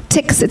about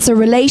ticks. It's a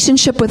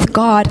relationship with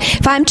God.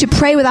 If I'm to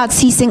pray without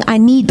ceasing, I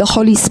need the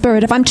Holy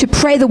Spirit. If I'm to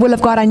pray the will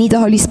of God, I need the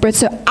Holy Spirit.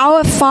 So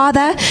our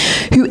Father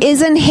who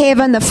is in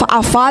heaven,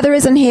 our Father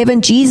is in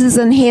heaven, Jesus is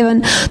in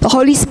heaven, the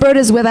Holy Spirit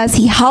is with us.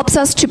 He helps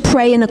us to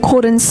pray in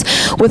accordance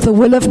with the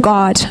will of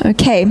God.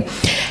 Okay.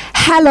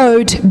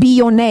 Hallowed be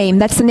your name.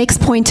 That's the next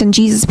point in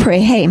Jesus'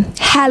 prayer. Hey,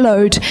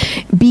 hallowed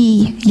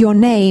be your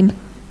name.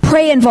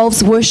 Prayer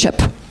involves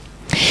worship.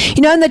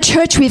 You know, in the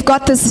church, we've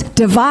got this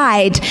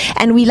divide,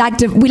 and we like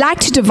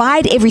to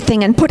divide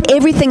everything and put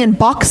everything in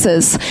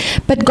boxes.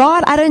 But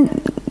God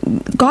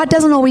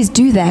doesn't always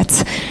do that.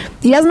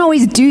 He doesn't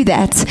always do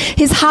that.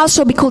 His house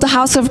shall be called a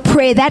house of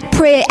prayer. That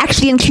prayer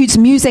actually includes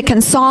music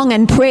and song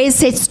and prayers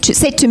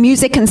set to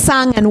music and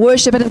sung and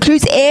worship. It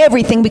includes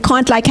everything. We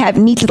can't have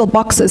neat little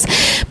boxes.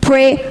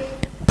 Prayer,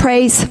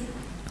 praise,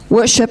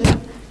 worship,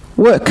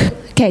 work.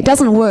 Okay, it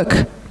doesn't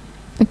work.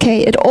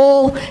 Okay, it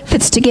all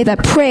fits together.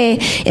 Prayer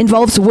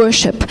involves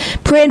worship.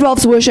 Prayer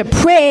involves worship.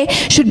 Prayer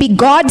should be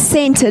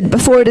God-centered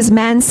before it is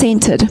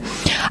man-centered.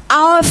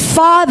 Our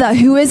Father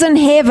who is in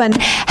heaven,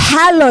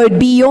 hallowed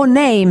be your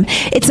name.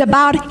 It's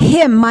about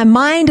Him. My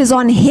mind is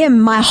on Him.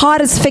 My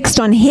heart is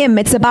fixed on Him.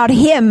 It's about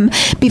Him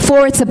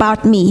before it's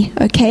about me.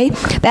 Okay,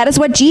 that is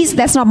what Jesus.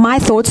 That's not my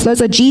thoughts. Those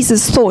are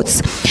Jesus'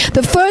 thoughts.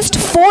 The first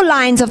 4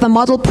 lines of the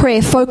model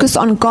prayer focus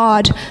on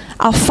God,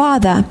 our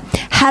Father.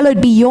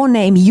 Hallowed be your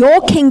name. Your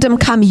kingdom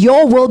come.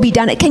 Your will be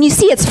done. Can you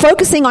see? It's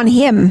focusing on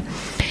Him.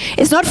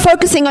 It's not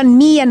focusing on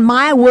me and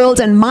my world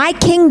and my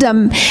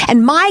kingdom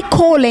and my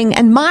calling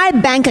and my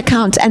bank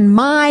account and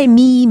my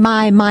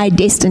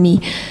destiny.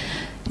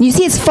 You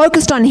see, it's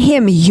focused on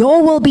Him.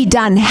 Your will be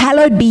done.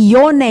 Hallowed be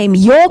your name.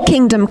 Your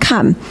kingdom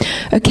come.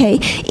 Okay.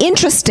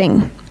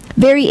 Interesting.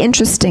 Very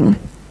interesting.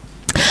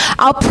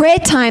 Our prayer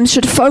times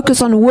should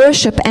focus on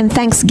worship and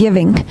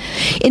thanksgiving.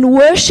 In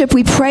worship,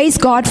 we praise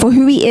God for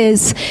who He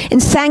is. In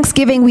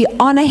thanksgiving, we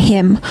honor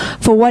Him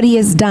for what He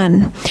has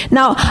done.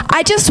 Now,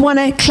 I just want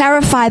to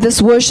clarify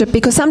this worship,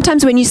 because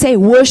sometimes when you say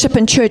worship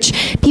in church,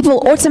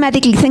 people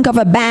automatically think of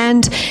a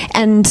band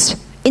and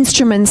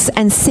instruments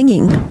and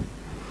singing.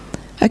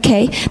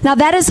 Okay, now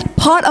that is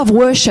part of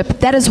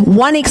worship. That is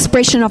one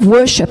expression of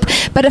worship.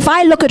 But if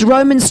I look at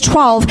Romans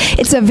 12,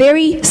 it's a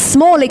very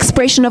small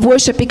expression of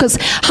worship, because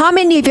how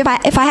many of you,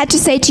 if I had to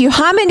say to you,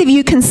 how many of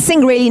you can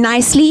sing really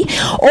nicely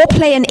or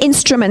play an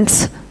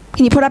instrument?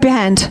 Can you put up your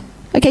hand?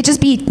 Okay,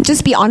 just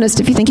be honest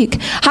if you think you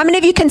can. How many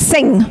of you can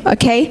sing,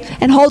 okay,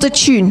 and hold a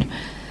tune?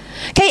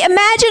 Okay,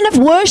 imagine if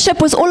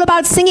worship was all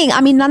about singing.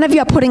 I mean, none of you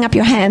are putting up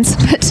your hands,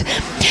 but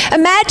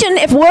imagine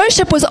if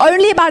worship was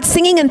only about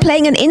singing and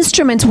playing an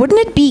instrument. Wouldn't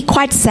it be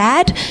quite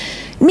sad?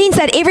 It means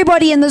that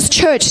everybody in this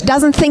church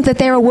doesn't think that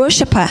they're a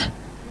worshiper.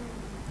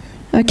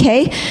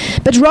 Okay?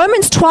 But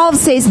Romans 12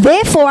 says,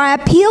 therefore I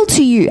appeal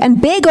to you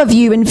and beg of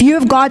you in view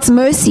of God's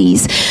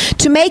mercies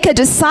to make a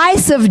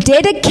decisive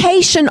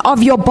dedication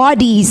of your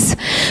bodies,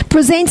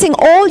 presenting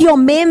all your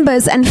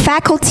members and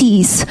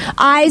faculties,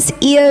 eyes,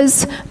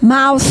 ears,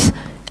 mouth,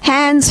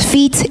 hands,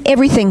 feet,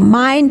 everything,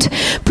 mind.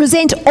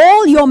 Present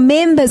all your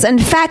members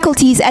and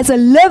faculties as a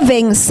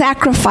living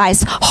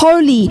sacrifice,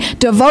 holy,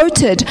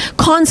 devoted,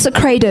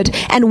 consecrated,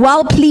 and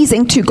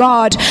well-pleasing to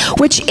God,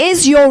 which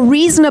is your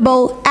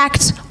reasonable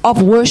act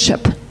of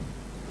worship.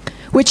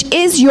 Which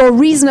is your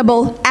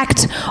reasonable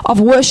act of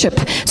worship.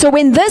 So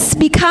when this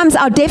becomes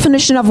our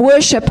definition of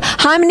worship,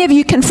 how many of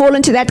you can fall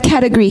into that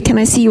category? Can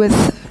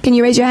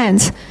you raise your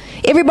hands?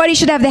 Everybody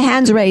should have their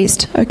hands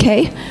raised,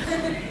 okay?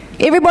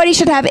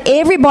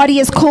 Everybody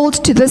is called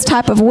to this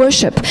type of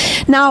worship.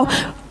 Now,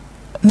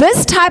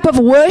 this type of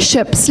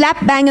worship,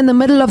 slap bang in the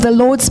middle of the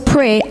Lord's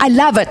Prayer, I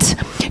love it.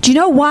 Do you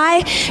know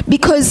why?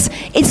 Because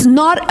it's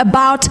not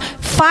about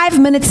 5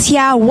 minutes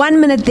here, 1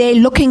 minute there,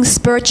 looking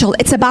spiritual.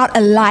 It's about a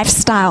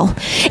lifestyle.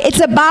 It's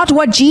about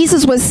what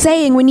Jesus was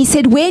saying when he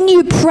said, when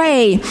you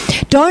pray,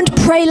 don't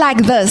pray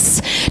like this.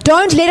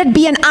 Don't let it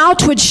be an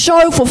outward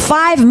show for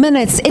 5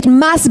 minutes. It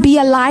must be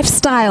a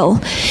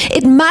lifestyle.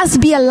 It must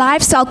be a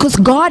lifestyle because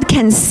God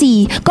can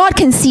see. God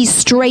can see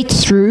straight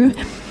through.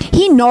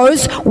 He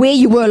knows where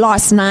you were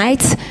last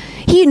night.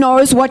 He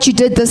knows what you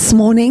did this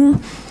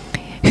morning.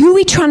 Who are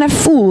we trying to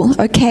fool,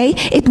 okay?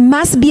 It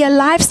must be a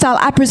lifestyle.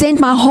 I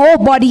present my whole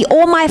body,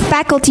 all my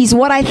faculties,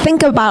 what I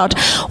think about,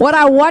 what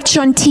I watch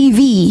on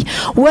TV,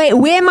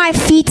 where my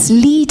feet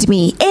lead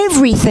me,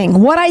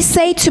 everything. What I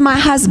say to my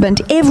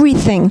husband,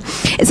 everything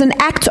is an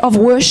act of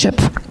worship.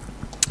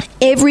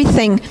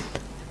 Everything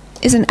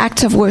is an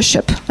act of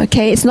worship,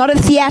 okay? It's not a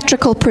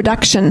theatrical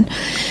production.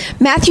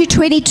 Matthew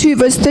 22,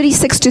 verse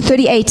 36 to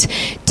 38.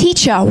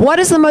 Teacher, what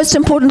is the most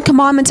important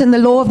commandment in the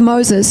law of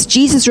Moses?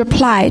 Jesus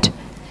replied,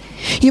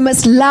 you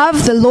must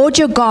love the Lord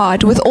your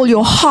God with all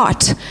your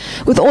heart,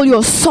 with all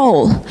your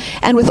soul,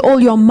 and with all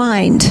your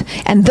mind.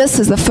 And this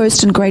is the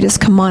first and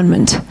greatest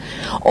commandment.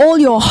 All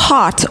your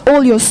heart,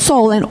 all your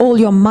soul, and all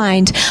your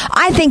mind.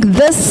 I think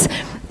this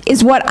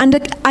is what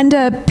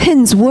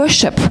underpins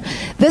worship.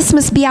 This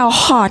must be our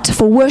heart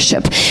for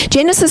worship.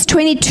 Genesis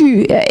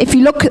 22, if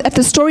you look at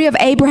the story of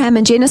Abraham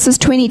in Genesis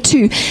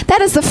 22,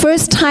 that is the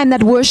first time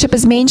that worship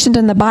is mentioned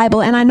in the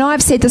Bible. And I know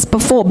I've said this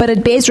before, but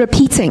it bears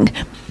repeating.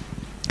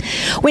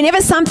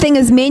 Whenever something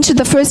is mentioned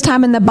the first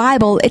time in the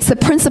Bible, it's the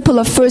principle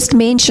of first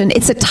mention.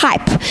 It's a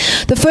type.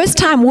 The first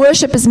time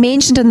worship is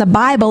mentioned in the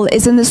Bible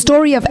is in the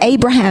story of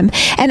Abraham.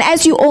 And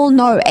as you all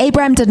know,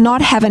 Abraham did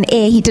not have an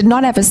heir. He did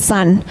not have a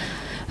son.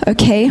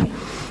 Okay?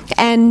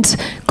 And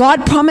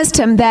God promised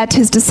him that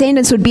his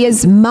descendants would be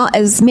as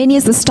many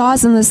as the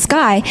stars in the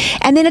sky.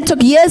 And then it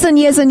took years and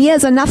years and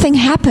years and nothing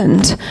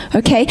happened.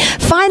 Okay?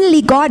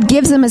 Finally, God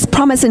gives him his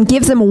promise and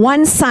gives him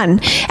one son.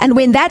 And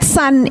when that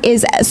son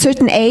is a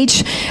certain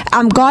age,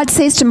 God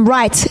says to him,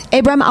 right,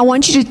 Abraham, I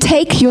want you to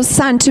take your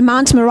son to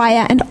Mount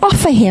Moriah and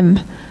offer him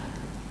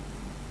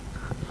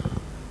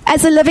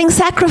as a living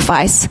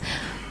sacrifice.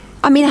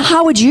 I mean,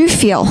 how would you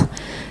feel?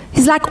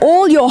 It's like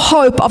all your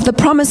hope of the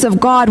promise of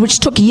God, which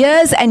took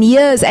years and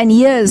years and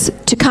years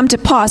to come to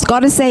pass.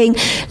 God is saying,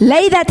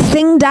 lay that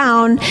thing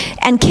down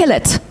and kill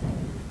it.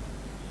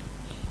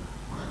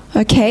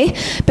 Okay?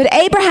 But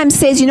Abraham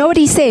says, you know what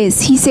he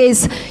says? He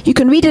says, you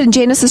can read it in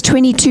Genesis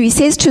 22. He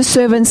says to his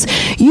servants,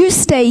 you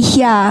stay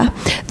here.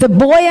 The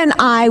boy and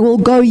I will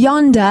go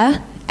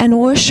yonder and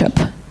worship.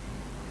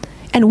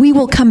 And we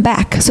will come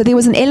back. So there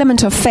was an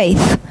element of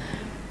faith.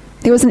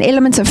 There was an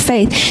element of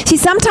faith. See,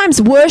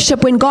 sometimes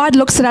worship, when God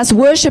looks at us,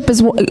 worship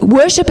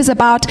is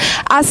about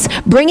us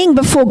bringing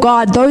before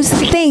God those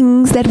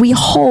things that we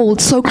hold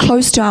so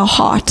close to our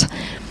heart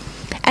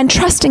and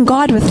trusting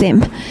God with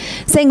them.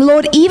 Saying,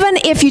 Lord, even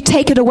if you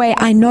take it away,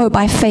 I know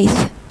by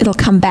faith it'll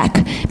come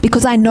back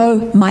because I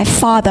know my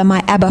Father,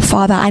 my Abba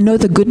Father. I know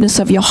the goodness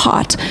of your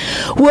heart.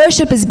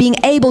 Worship is being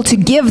able to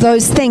give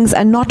those things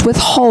and not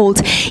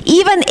withhold,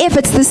 even if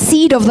it's the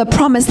seed of the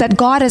promise that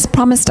God has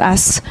promised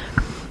us.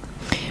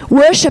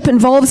 Worship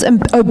involves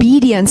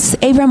obedience.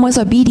 Abraham was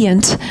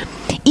obedient,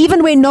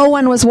 even when no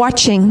one was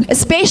watching,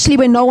 especially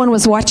when no one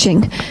was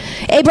watching.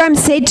 Abraham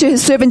said to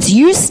his servants,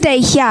 you stay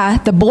here,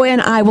 the boy and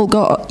I will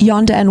go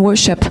yonder and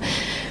worship.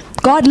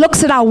 God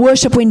looks at our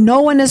worship when no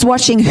one is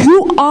watching.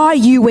 Who are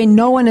you when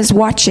no one is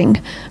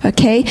watching?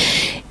 Okay?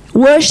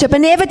 Worship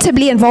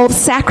inevitably involves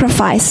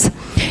sacrifice.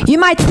 You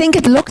might think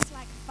it looks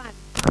like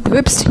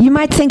fun. You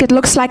might think it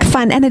looks like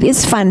fun, and it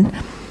is fun.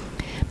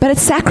 But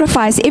it's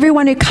sacrifice.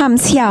 Everyone who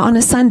comes here on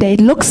a Sunday,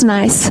 it looks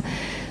nice,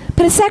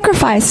 but it's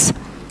sacrifice.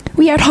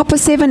 We are at Hopper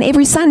 7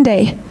 every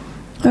Sunday.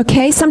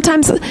 Okay?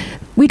 Sometimes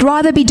We'd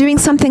rather be doing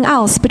something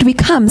else, but we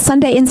come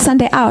Sunday in,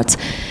 Sunday out.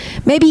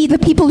 Maybe the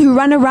people who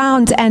run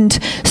around and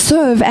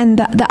serve and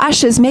the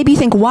ushers, maybe you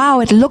think,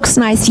 wow, it looks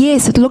nice.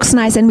 Yes, it looks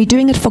nice, and we're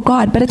doing it for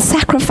God, but it's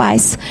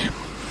sacrifice.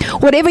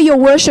 Whatever your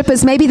worship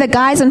is, maybe the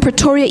guys in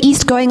Pretoria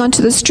East going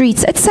onto the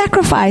streets, it's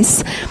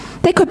sacrifice.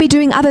 They could be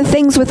doing other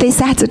things with their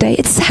Saturday.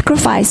 It's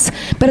sacrifice,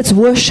 but it's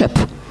worship.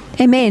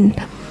 Amen.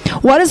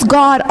 What is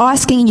God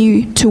asking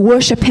you to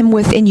worship Him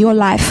with in your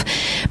life?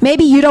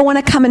 Maybe you don't want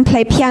to come and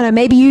play piano.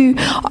 Maybe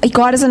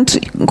God isn't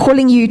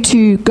calling you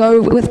to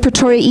go with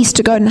Pretoria East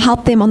to go and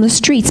help them on the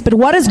streets. But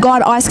what is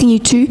God asking you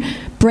to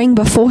bring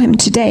before Him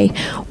today?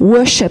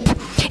 Worship.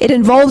 It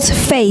involves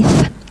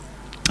faith.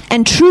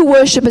 And true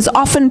worship is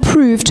often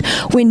proved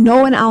when no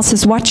one else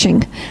is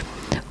watching.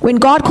 When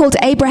God called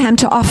Abraham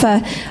to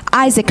offer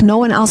Isaac, no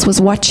one else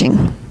was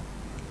watching.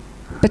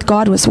 But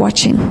God was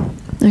watching.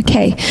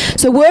 Okay,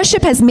 so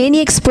worship has many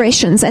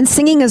expressions, and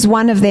singing is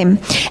one of them.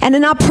 And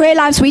in our prayer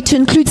lives, we're to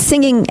include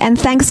singing and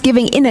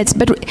thanksgiving in it,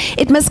 but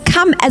it must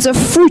come as a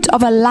fruit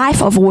of a life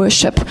of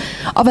worship,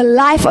 of a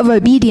life of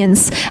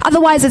obedience.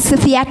 Otherwise, it's a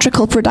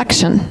theatrical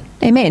production.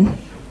 Amen.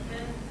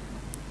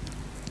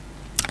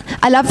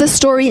 I love the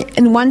story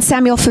in 1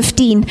 Samuel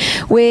 15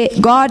 where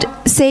God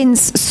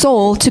sends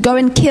Saul to go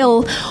and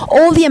kill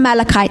all the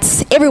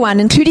Amalekites, everyone,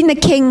 including the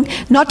king,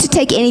 not to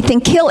take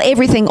anything, kill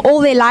everything, all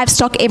their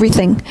livestock,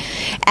 everything.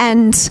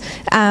 And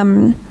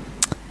the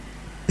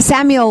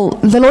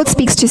Lord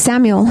speaks to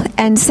Samuel,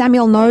 and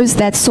Samuel knows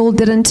that Saul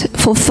didn't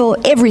fulfill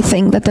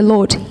everything that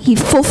he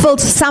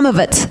fulfilled some of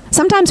it.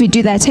 Sometimes we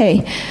do that,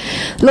 hey?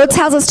 The Lord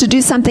tells us to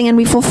do something and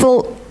we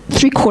fulfill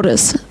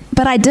 3/4.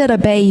 But I did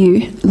obey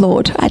you,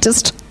 Lord. I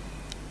just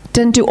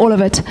didn't do all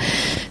of it.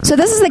 So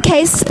this is the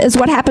case, is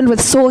what happened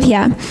with Saul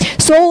here.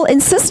 Saul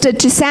insisted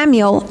to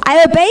Samuel,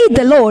 I obeyed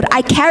the Lord.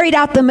 I carried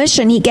out the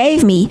mission He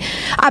gave me.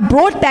 I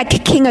brought back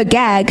King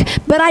Agag,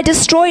 but I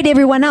destroyed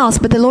everyone else.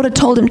 But the Lord had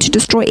told him to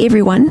destroy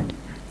everyone.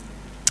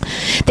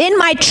 Then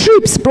my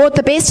troops brought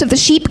the best of the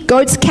sheep,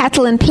 goats,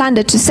 cattle, and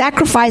plunder to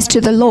sacrifice to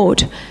the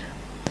Lord.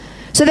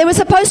 So they were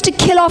supposed to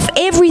kill off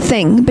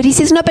everything. But he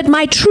says, no, but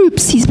my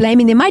troops, he's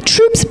blaming them. My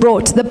troops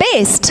brought the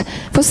best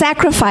for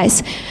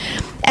sacrifice.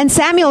 And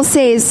Samuel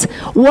says,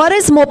 what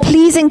is more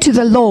pleasing to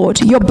the Lord,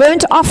 your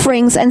burnt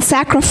offerings and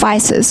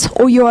sacrifices,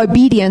 or your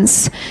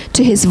obedience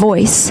to His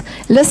voice?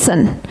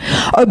 Listen,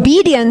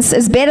 obedience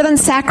is better than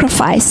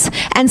sacrifice,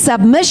 and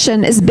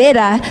submission is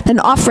better than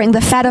offering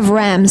the fat of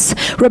rams.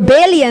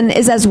 Rebellion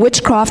is as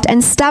witchcraft,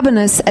 and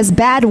stubbornness as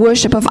bad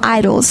worship of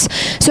idols.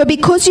 So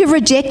because you've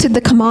rejected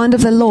the command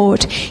of the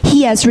Lord,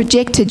 He has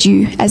rejected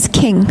you as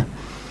king.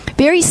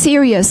 Very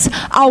serious.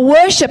 Our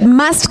worship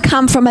must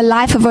come from a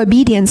life of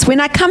obedience. When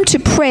I come to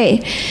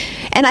pray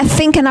and I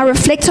think and I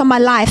reflect on my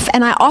life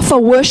and I offer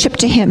worship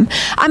to Him,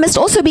 I must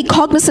also be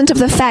cognizant of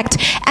the fact,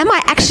 am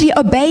I actually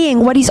obeying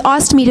what He's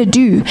asked me to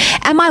do?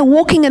 Am I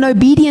walking in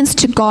obedience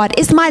to God?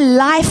 Is my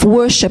life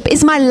worship?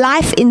 Is my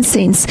life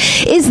incense?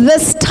 Is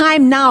this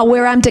time now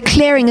where I'm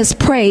declaring His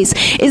praise?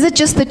 Is it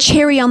just the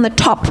cherry on the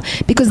top?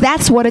 Because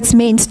that's what it's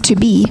meant to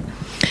be.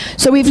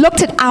 So we've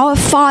looked at our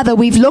Father,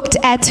 we've looked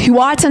at who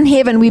art in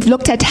heaven, we've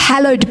looked at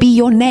hallowed be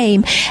your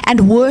name,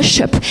 and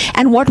worship,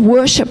 and what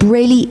worship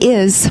really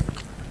is.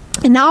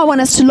 And now I want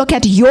us to look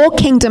at your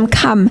kingdom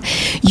come,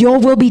 your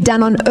will be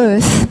done on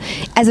earth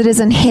as it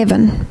is in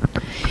heaven.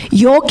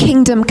 Your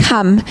kingdom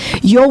come,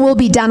 your will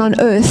be done on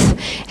earth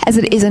as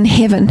it is in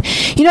heaven.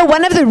 You know,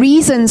 one of the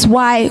reasons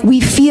why we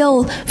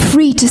feel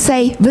free to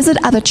say, visit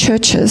other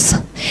churches,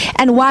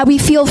 and why we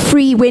feel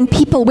free when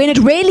it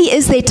really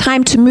is their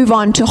time to move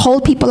on, to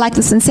hold people like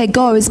this and say,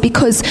 go, is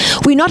because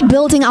we're not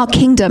building our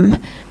kingdom.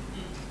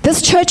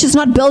 This church is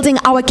not building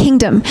our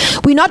kingdom.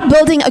 We're not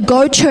building a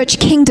Go Church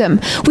kingdom.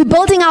 We're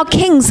building our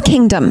King's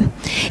kingdom.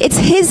 It's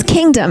His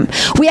kingdom.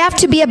 We have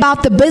to be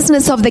about the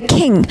business of the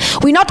King.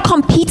 We're not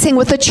competing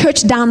with the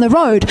church down the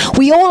road.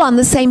 We're all on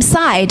the same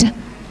side.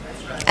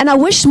 And I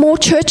wish more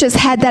churches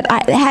had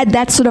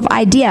that sort of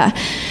idea.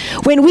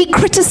 When we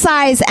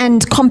criticize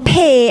and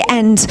compare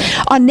and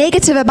are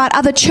negative about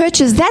other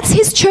churches, that's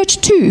His church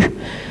too.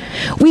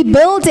 We're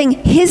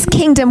building His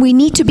kingdom. We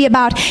need to be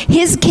about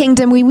His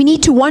kingdom. We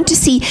need to want to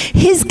see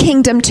His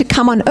kingdom to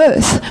come on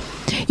earth.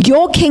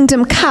 Your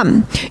kingdom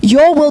come.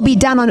 Your will be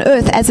done on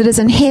earth as it is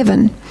in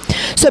heaven.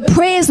 So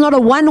prayer is not a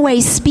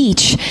one-way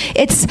speech.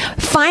 It's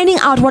finding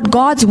out what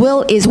God's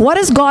will is. What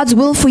is God's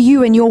will for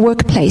you in your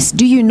workplace?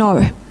 Do you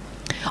know?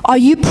 Are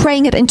you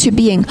praying it into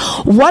being?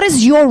 What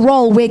is your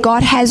role where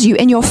God has you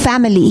in your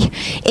family,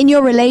 in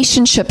your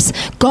relationships?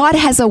 God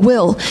has a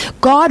will.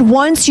 God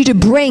wants you to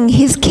bring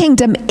His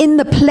kingdom in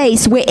the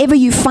place wherever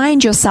you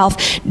find yourself.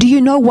 Do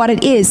you know what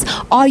it is?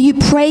 Are you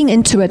praying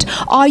into it?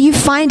 Are you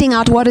finding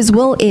out what His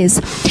will is?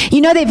 You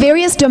know, there are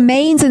various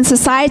domains in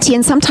society,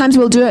 and sometimes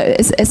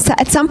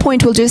at some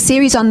point we'll do a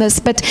series on this,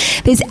 but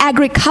there's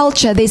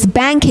agriculture, there's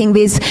banking,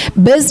 there's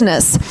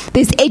business,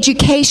 there's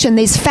education,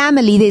 there's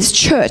family, there's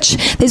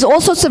church. There's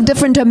also sorts of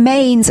different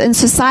domains in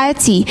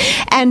society.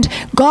 And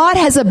God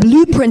has a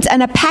blueprint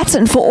and a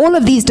pattern for all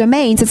of these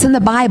domains. It's in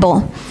the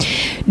Bible.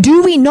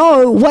 Do we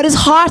know what his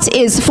heart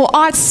is for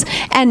arts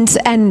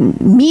and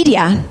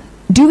media?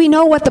 Do we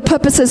know what the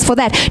purpose is for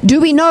that?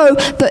 Do we know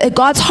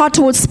God's heart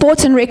towards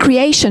sports and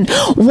recreation?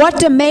 What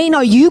domain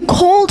are you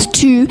called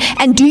to,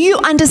 and do you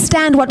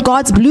understand what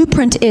God's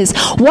blueprint is?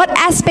 What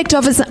aspect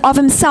of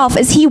himself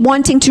is he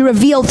wanting to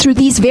reveal through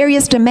these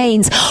various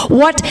domains?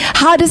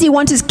 How does he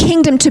want his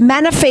kingdom to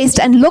manifest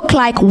and look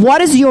like?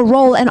 What is your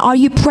role, and are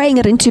you praying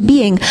it into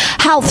being?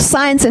 Health,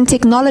 science, and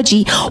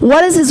technology.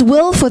 What is his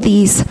will for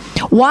these?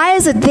 Why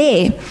is it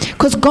there?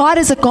 Because God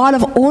is a God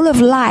of all of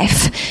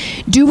life.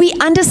 Do we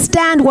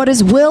understand what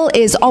his will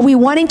is? Are we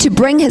wanting to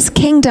bring his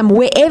kingdom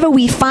wherever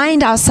we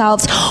find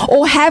ourselves?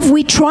 Or have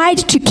we tried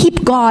to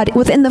keep God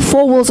within the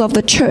four walls of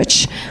the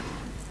church?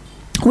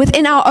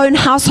 Within our own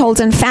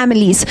households and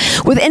families?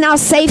 Within our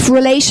safe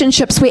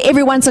relationships where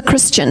everyone's a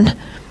Christian?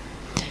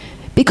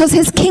 Because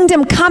his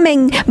kingdom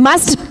coming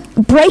must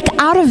break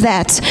out of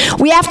that.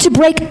 We have to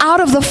break out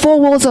of the four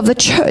walls of the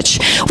church.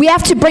 We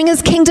have to bring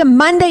his kingdom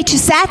Monday to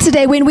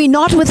Saturday when we're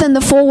not within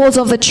the four walls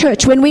of the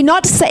church, when we're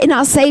not in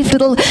our safe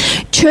little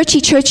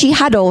churchy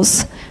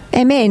huddles.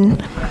 Amen.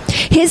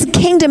 His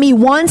kingdom, he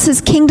wants his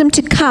kingdom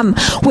to come.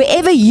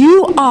 Wherever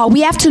you are,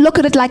 we have to look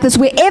at it like this.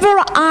 Wherever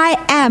I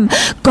am,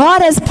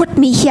 God has put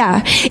me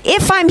here.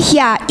 If I'm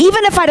here,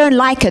 even if I don't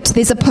like it,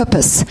 there's a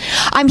purpose.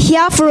 I'm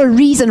here for a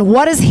reason.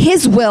 What is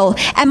his will?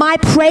 Am I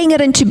praying it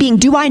into being?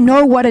 Do I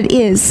know what it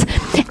is?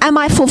 Am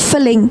I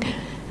fulfilling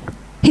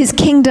his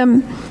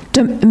kingdom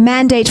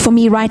mandate for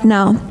me right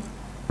now?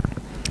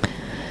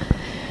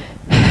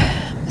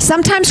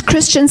 Sometimes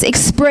Christians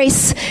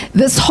express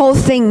this whole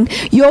thing,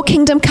 your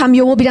kingdom come,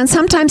 your will be done.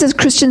 Sometimes as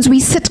Christians, we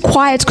sit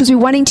quiet because we're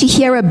wanting to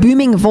hear a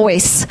booming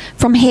voice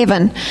from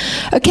heaven.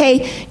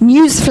 Okay,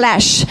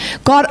 newsflash.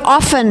 God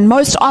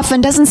most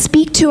often doesn't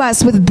speak to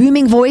us with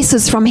booming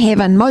voices from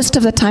heaven. Most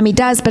of the time he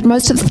does, but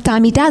most of the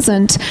time he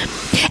doesn't.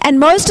 And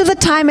most of the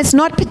time it's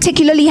not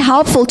particularly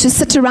helpful to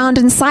sit around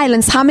in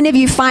silence. How many of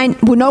you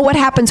will know what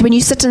happens when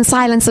you sit in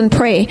silence and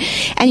pray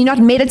and you're not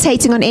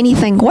meditating on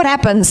anything? What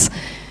happens?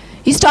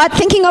 You start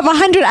thinking of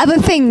 100 other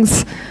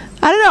things.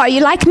 I don't know, are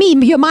you like me?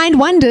 Your mind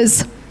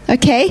wanders.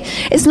 Okay?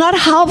 It's not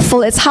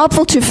helpful. It's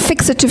helpful to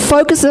fix it, to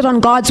focus it on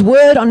God's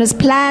word, on his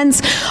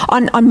plans,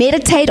 on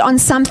meditate on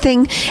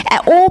something,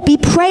 or be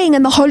praying,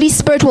 and the Holy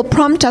Spirit will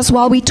prompt us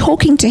while we're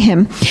talking to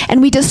him.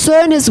 And we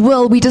discern his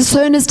will, we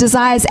discern his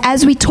desires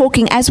as we're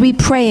talking, as we're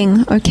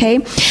praying. Okay?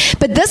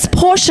 But this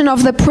portion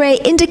of the prayer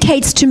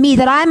indicates to me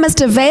that I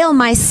must avail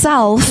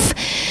myself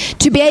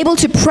to be able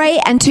to pray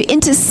and to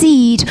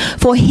intercede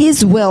for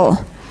his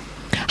will.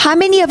 How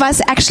many of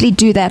us actually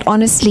do that,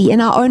 honestly,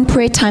 in our own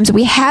prayer times?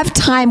 We have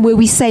time where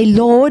we say,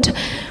 Lord,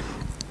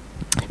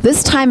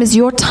 this time is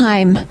your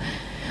time.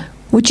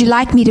 Would you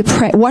like me to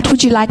pray? What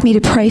would you like me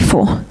to pray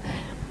for?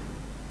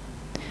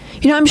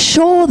 You know, I'm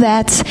sure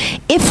that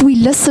if we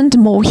listened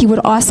more, he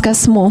would ask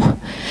us more.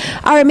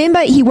 I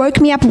remember he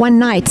woke me up one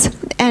night,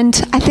 and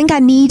I think I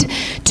need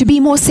to be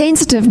more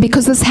sensitive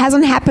because this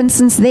hasn't happened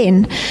since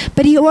then.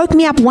 But he woke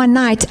me up one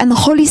night, and the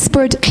Holy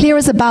Spirit, clear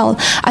as a bell,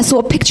 I saw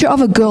a picture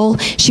of a girl.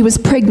 She was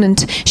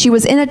pregnant. She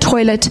was in a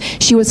toilet.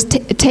 She was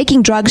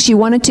taking drugs. She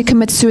wanted to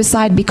commit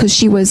suicide because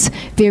she was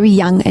very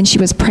young and she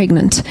was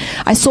pregnant.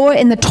 I saw her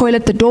in the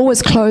toilet. The door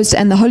was closed,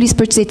 and the Holy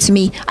Spirit said to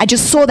me, I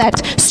just saw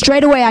that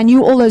straight away. I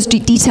knew all those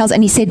details.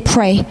 And he said,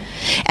 pray.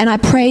 And I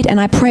prayed and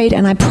I prayed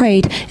and I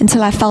prayed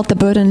until I felt the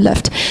burden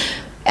lift.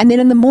 And then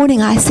in the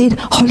morning I said,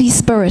 Holy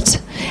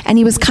Spirit. And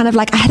he was kind of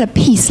like, I had a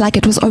peace, like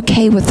it was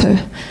okay with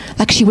her,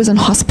 like she was in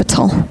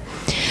hospital.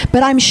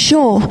 But I'm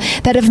sure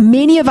that if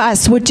many of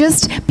us would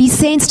just be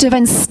sensitive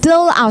and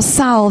still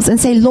ourselves and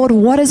say, Lord,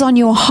 what is on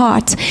your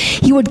heart?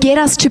 He would get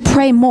us to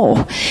pray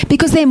more,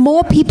 because there are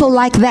more people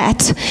like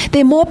that.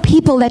 There are more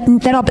people that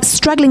are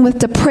struggling with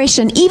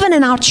depression, even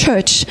in our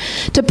church.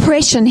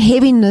 Depression,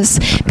 heaviness,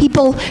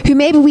 people who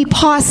maybe we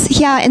pass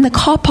here in the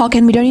car park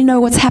and we don't even know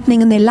what's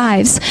happening in their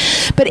lives.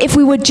 But if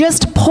we would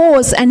just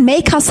pause and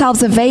make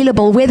ourselves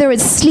available, whether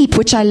it's sleep,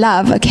 which I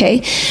love,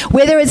 okay,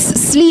 whether it's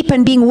sleep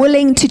and being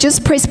willing to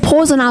just press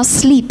pause on our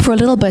sleep for a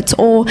little bit,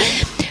 or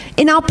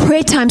in our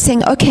prayer time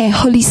saying, okay,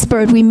 Holy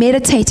Spirit, we're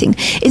meditating.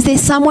 Is there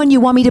someone you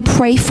want me to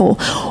pray for?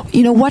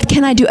 You know, what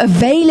can I do?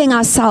 Availing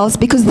ourselves,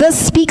 because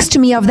this speaks to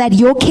me of that,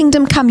 your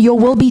kingdom come, your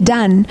will be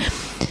done.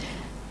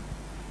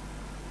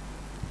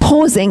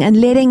 Pausing and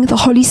letting the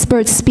Holy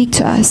Spirit speak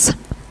to us.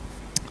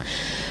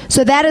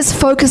 So that is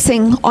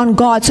focusing on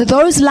God. So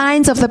those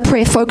lines of the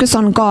prayer focus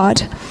on God.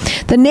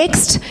 The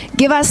next,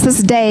 give us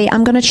this day.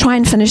 I'm going to try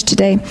and finish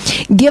today.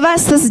 Give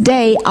us this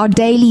day our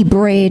daily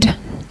bread.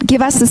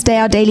 Give us this day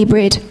our daily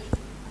bread.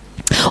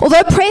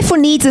 Although prayer for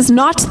needs is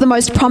not the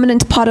most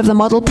prominent part of the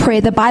model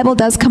prayer, the Bible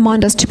does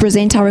command us to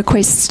present our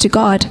requests to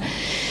God.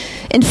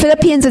 In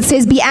Philippians it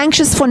says, be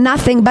anxious for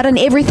nothing, but in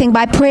everything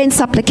by prayer and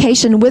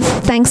supplication with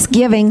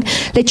thanksgiving,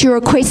 let your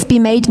requests be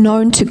made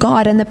known to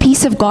God, and the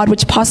peace of God,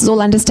 which passes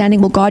all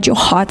understanding, will guard your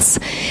hearts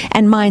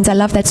and minds. I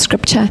love that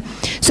scripture.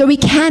 So we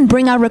can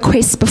bring our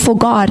requests before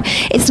God.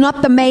 It's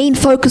not the main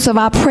focus of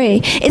our prayer.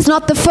 It's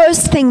not the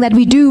first thing that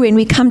we do when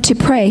we come to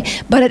pray,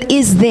 but it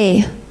is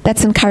there.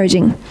 That's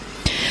encouraging.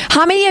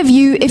 How many of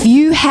you, if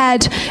you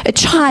had a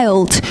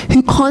child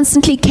who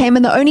constantly came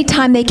and the only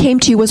time they came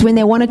to you was when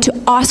they wanted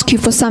to ask you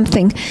for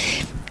something,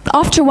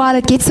 after a while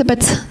it gets a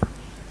bit,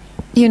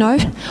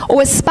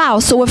 or a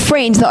spouse or a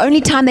friend, the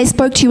only time they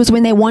spoke to you was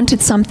when they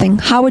wanted something,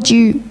 how would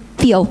you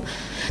feel?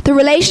 The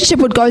relationship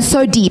would go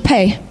so deep,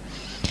 hey?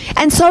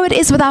 And so it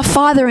is with our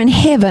Father in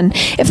heaven.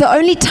 If the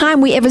only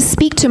time we ever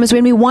speak to Him is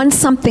when we want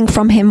something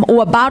from Him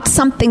or about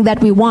something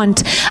that we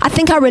want, I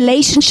think our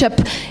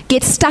relationship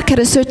gets stuck at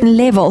a certain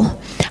level.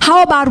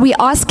 How about we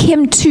ask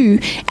Him too,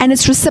 and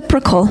it's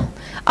reciprocal?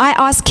 I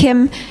ask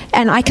Him,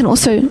 and I can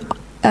also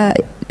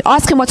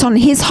ask Him what's on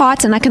His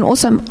heart, and I can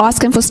also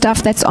ask Him for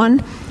stuff that's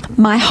on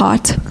my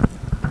heart.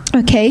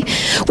 Okay?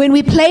 When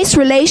we place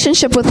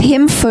relationship with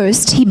Him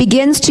first, He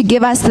begins to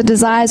give us the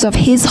desires of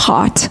His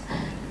heart.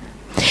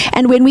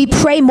 And when we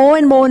pray more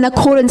and more in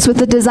accordance with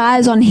the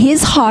desires on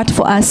His heart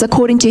for us,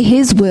 according to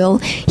His will,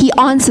 He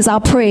answers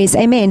our prayers.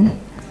 Amen.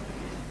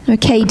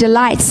 Okay, He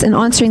delights in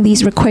answering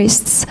these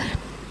requests.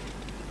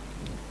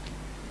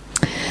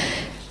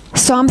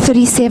 Psalm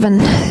 37,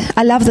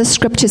 I love this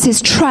scripture. It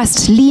says,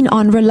 trust, lean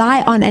on,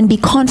 rely on, and be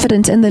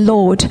confident in the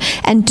Lord,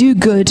 and do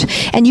good,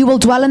 and you will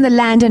dwell in the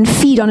land and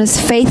feed on His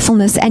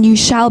faithfulness, and you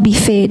shall be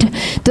fed.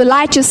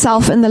 Delight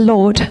yourself in the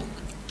Lord.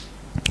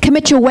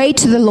 Commit your way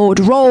to the Lord.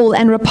 Roll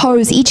and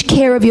repose each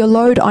care of your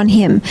load on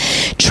Him.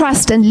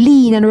 Trust and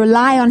lean and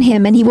rely on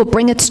Him, and He will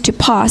bring it to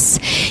pass.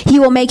 He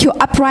will make your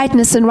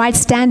uprightness and right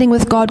standing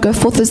with God go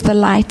forth as the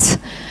light.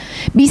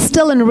 Be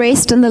still and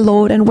rest in the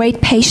Lord and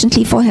wait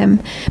patiently for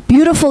Him.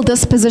 Beautiful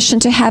disposition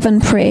to have in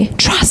prayer.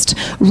 Trust,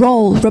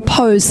 roll,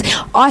 repose,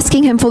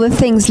 asking Him for the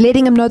things,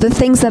 letting Him know the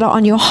things that are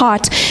on your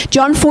heart.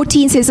 John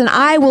 14 says, and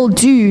I will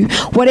do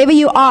whatever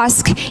you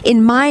ask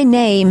in my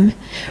name,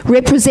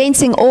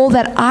 representing all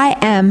that I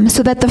am,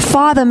 so that the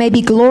Father may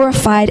be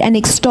glorified and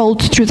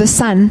extolled through the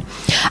Son.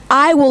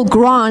 I will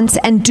grant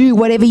and do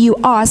whatever you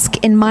ask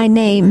in my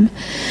name.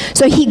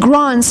 So He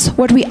grants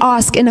what we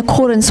ask in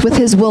accordance with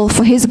His will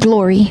for His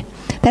glory.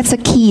 That's a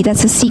key,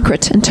 that's a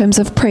secret in terms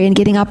of prayer and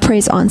getting our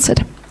prayers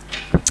answered.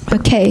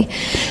 Okay,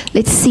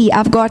 let's see.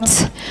 I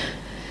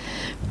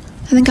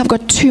think I've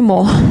got two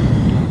more.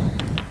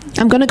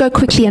 I'm going to go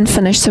quickly and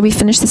finish, so we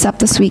finish this up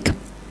this week.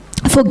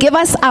 Forgive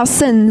us our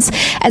sins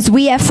as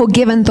we have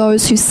forgiven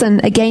those who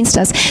sin against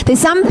us. There's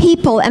some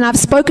people, and I've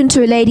spoken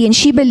to a lady, and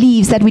she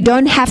believes that we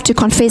don't have to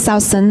confess our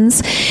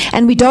sins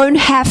and we don't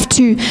have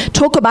to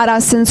talk about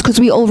our sins because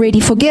we're already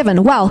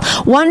forgiven. Well,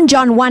 1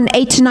 John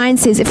 1:8-9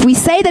 says, if we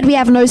say that we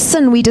have no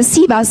sin, we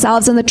deceive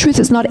ourselves and the truth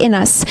is not in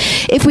us.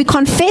 If we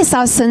confess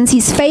our sins,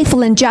 He's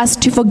faithful and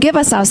just to forgive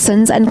us our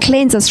sins and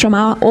cleanse us from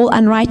all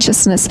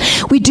unrighteousness.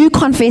 We do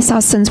confess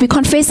our sins. We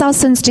confess our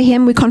sins to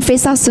Him. We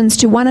confess our sins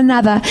to one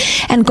another,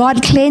 and God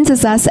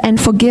cleanses us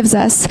and forgives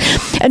us.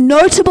 A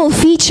notable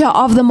feature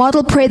of the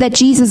model prayer that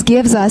Jesus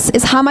gives us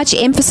is how much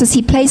emphasis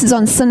He places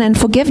on sin and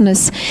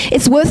forgiveness.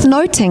 It's worth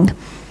noting.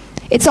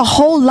 It's a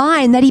whole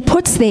line that He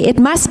puts there. It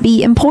must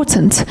be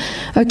important.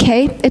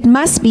 Okay? It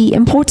must be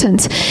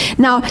important.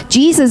 Now,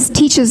 Jesus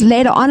teaches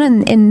later on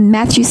in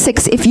Matthew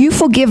 6, if you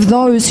forgive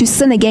those who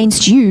sin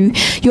against you,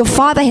 your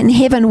Father in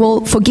heaven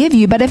will forgive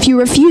you. But if you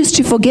refuse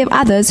to forgive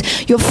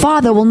others, your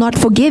Father will not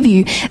forgive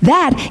you.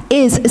 That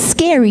is a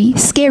scary,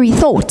 scary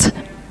thought.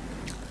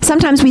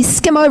 Sometimes we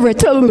skim over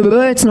it.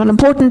 It's not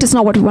important. It's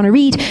not what we want to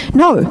read.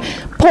 No.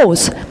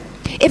 Pause.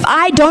 If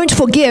I don't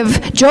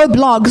forgive Joe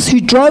Bloggs,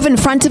 who drove in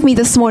front of me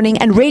this morning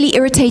and really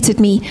irritated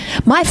me,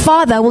 my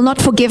Father will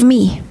not forgive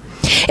me.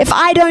 If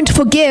I don't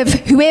forgive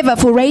whoever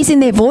for raising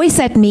their voice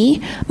at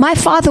me, my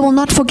Father will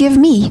not forgive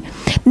me.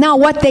 Now,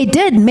 what they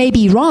did may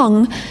be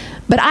wrong,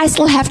 but I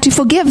still have to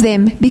forgive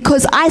them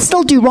because I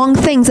still do wrong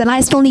things and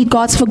I still need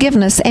God's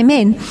forgiveness.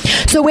 Amen.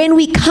 So when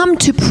we come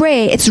to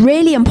prayer, it's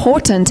really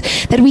important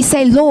that we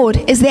say,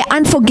 Lord, is there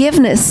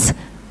unforgiveness?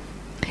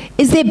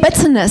 Is there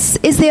bitterness?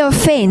 Is there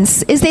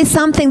offense? Is there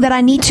something that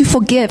I need to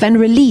forgive and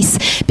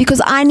release? Because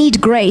I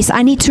need grace.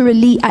 I need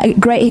to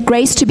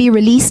grace to be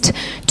released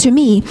to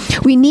me.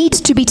 We need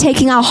to be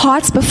taking our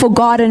hearts before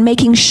God and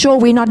making sure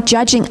we're not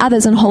judging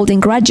others and holding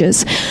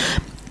grudges.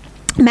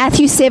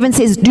 Matthew 7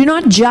 says, do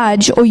not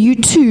judge, or you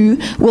too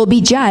will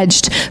be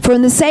judged. For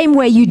in the same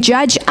way you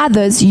judge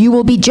others, you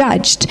will be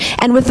judged.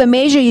 And with the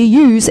measure you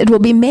use, it will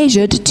be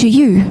measured to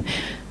you.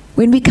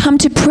 When we come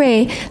to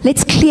prayer,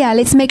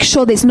 let's make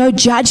sure there's no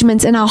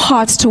judgment in our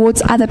hearts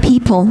towards other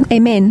people.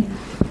 Amen.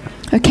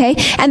 Okay?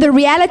 And the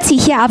reality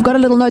here, I've got a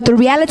little note. The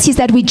reality is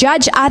that we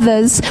judge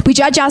others, we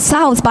judge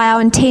ourselves by our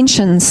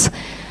intentions.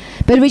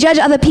 But we judge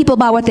other people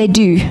by what they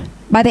do,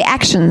 by their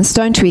actions,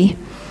 don't we?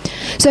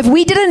 So if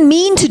we didn't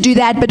mean to do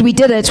that, but we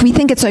did it, we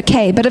think it's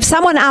okay. But if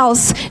someone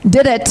else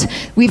did it,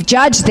 we've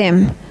judged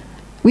them.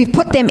 We've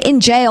put them in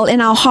jail in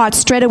our hearts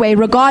straight away,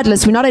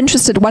 regardless. We're not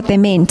interested in what they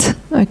meant,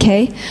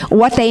 okay, or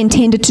what they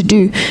intended to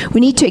do.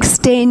 We need to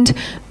extend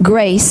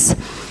grace.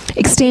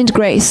 Extend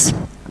grace.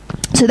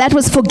 So that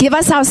was forgive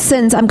us our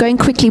sins. I'm going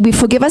quickly. We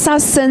forgive us our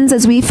sins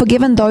as we've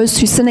forgiven those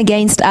who sin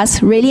against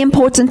us. Really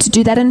important to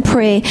do that in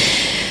prayer.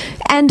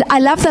 And I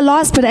love the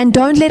last bit, and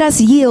don't let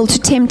us yield to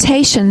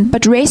temptation,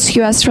 but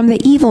rescue us from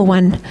the evil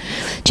one.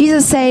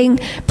 Jesus saying,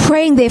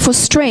 praying there for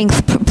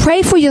strength.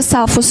 Pray for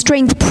yourself for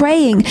strength,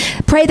 praying.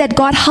 Pray that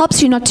God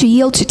helps you not to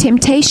yield to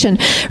temptation.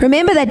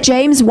 Remember that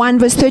James 1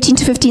 verse 13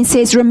 to 15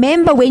 says,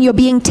 remember when you're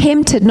being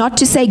tempted, not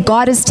to say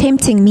God is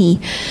tempting me.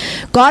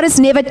 God is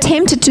never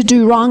tempted to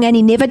do wrong, and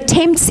he never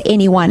tempts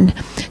anyone.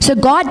 So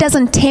God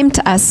doesn't tempt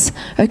us,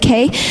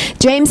 okay?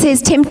 James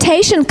says,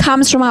 temptation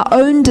comes from our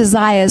own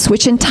desires,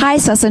 which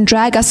entice us and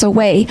drag us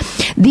away.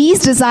 These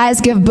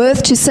desires give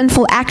birth to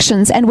sinful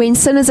actions, and when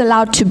sin is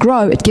allowed to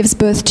grow, it gives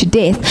birth to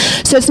death.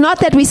 So it's not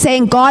that we're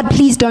saying, God,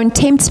 please don't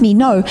tempt me.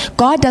 No,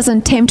 God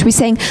doesn't tempt. We're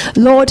saying,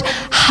 Lord,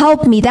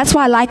 help me. That's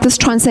why I like this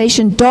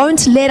translation.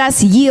 Don't let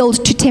us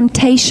yield to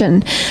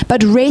temptation,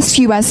 but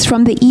rescue us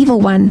from the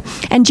evil one.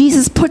 And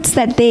Jesus puts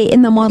that there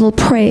in the model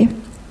prayer.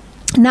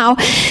 Now,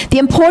 the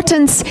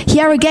importance,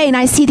 here again,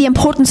 I see the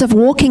importance of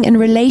walking in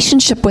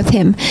relationship with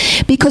him.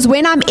 Because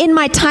when I'm in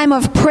my time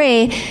of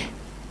prayer,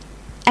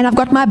 and I've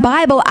got my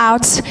Bible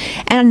out,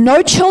 and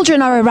no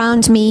children are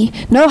around me,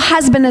 no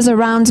husband is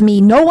around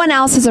me, no one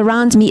else is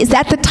around me, is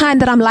that the time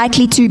that I'm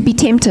likely to be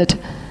tempted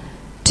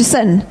to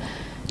sin,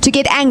 to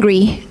get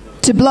angry,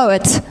 to blow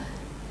it?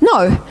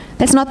 No,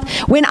 that's not.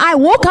 When I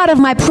walk out of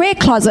my prayer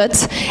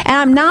closet and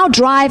I'm now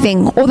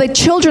driving, or the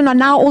children are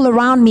now all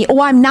around me,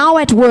 or I'm now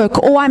at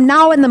work, or I'm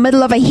now in the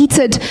middle of a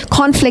heated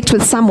conflict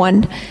with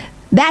someone,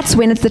 that's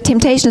when the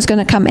temptation is going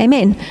to come.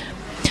 Amen.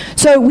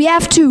 So we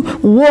have to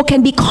walk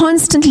and be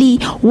constantly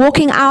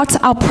walking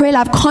out our prayer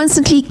life,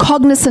 constantly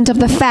cognizant of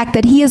the fact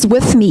that he is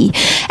with me.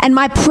 And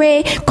my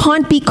prayer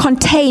can't be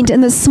contained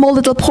in this small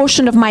little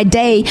portion of my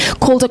day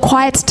called a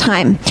quiet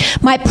time.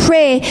 My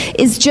prayer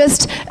is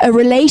just a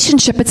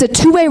relationship. It's a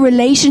two-way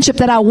relationship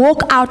that I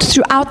walk out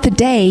throughout the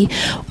day.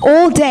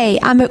 All day,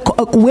 I'm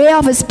aware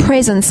of his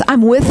presence.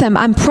 I'm with him.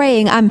 I'm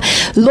praying. I'm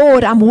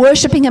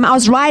worshiping him. I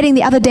was riding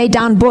the other day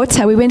down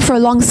Bota. We went for a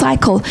long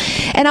cycle.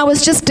 And I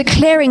was just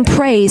declaring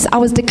praise. I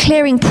was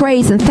declaring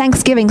praise and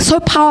thanksgiving. So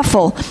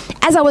powerful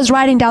as I was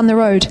riding down the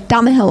road,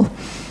 down the hill.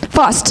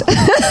 Fast.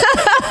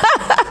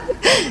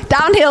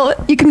 Downhill,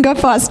 you can go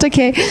fast,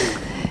 okay.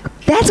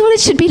 That's what it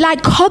should be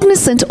like,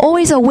 cognizant,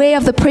 always aware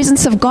of the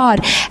presence of God.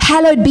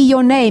 Hallowed be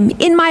your name.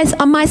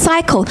 On my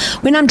cycle,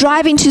 when I'm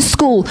driving to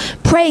school,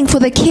 praying for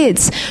the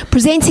kids,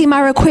 presenting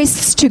my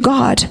requests to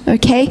God,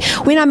 okay?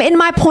 When I'm in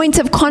my point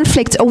of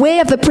conflict,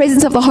 aware of the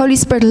presence of the Holy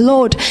Spirit,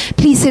 Lord,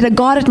 please set a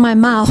guard at my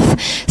mouth.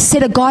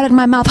 Set a guard at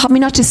my mouth. Help me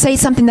not to say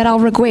something that I'll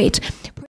regret.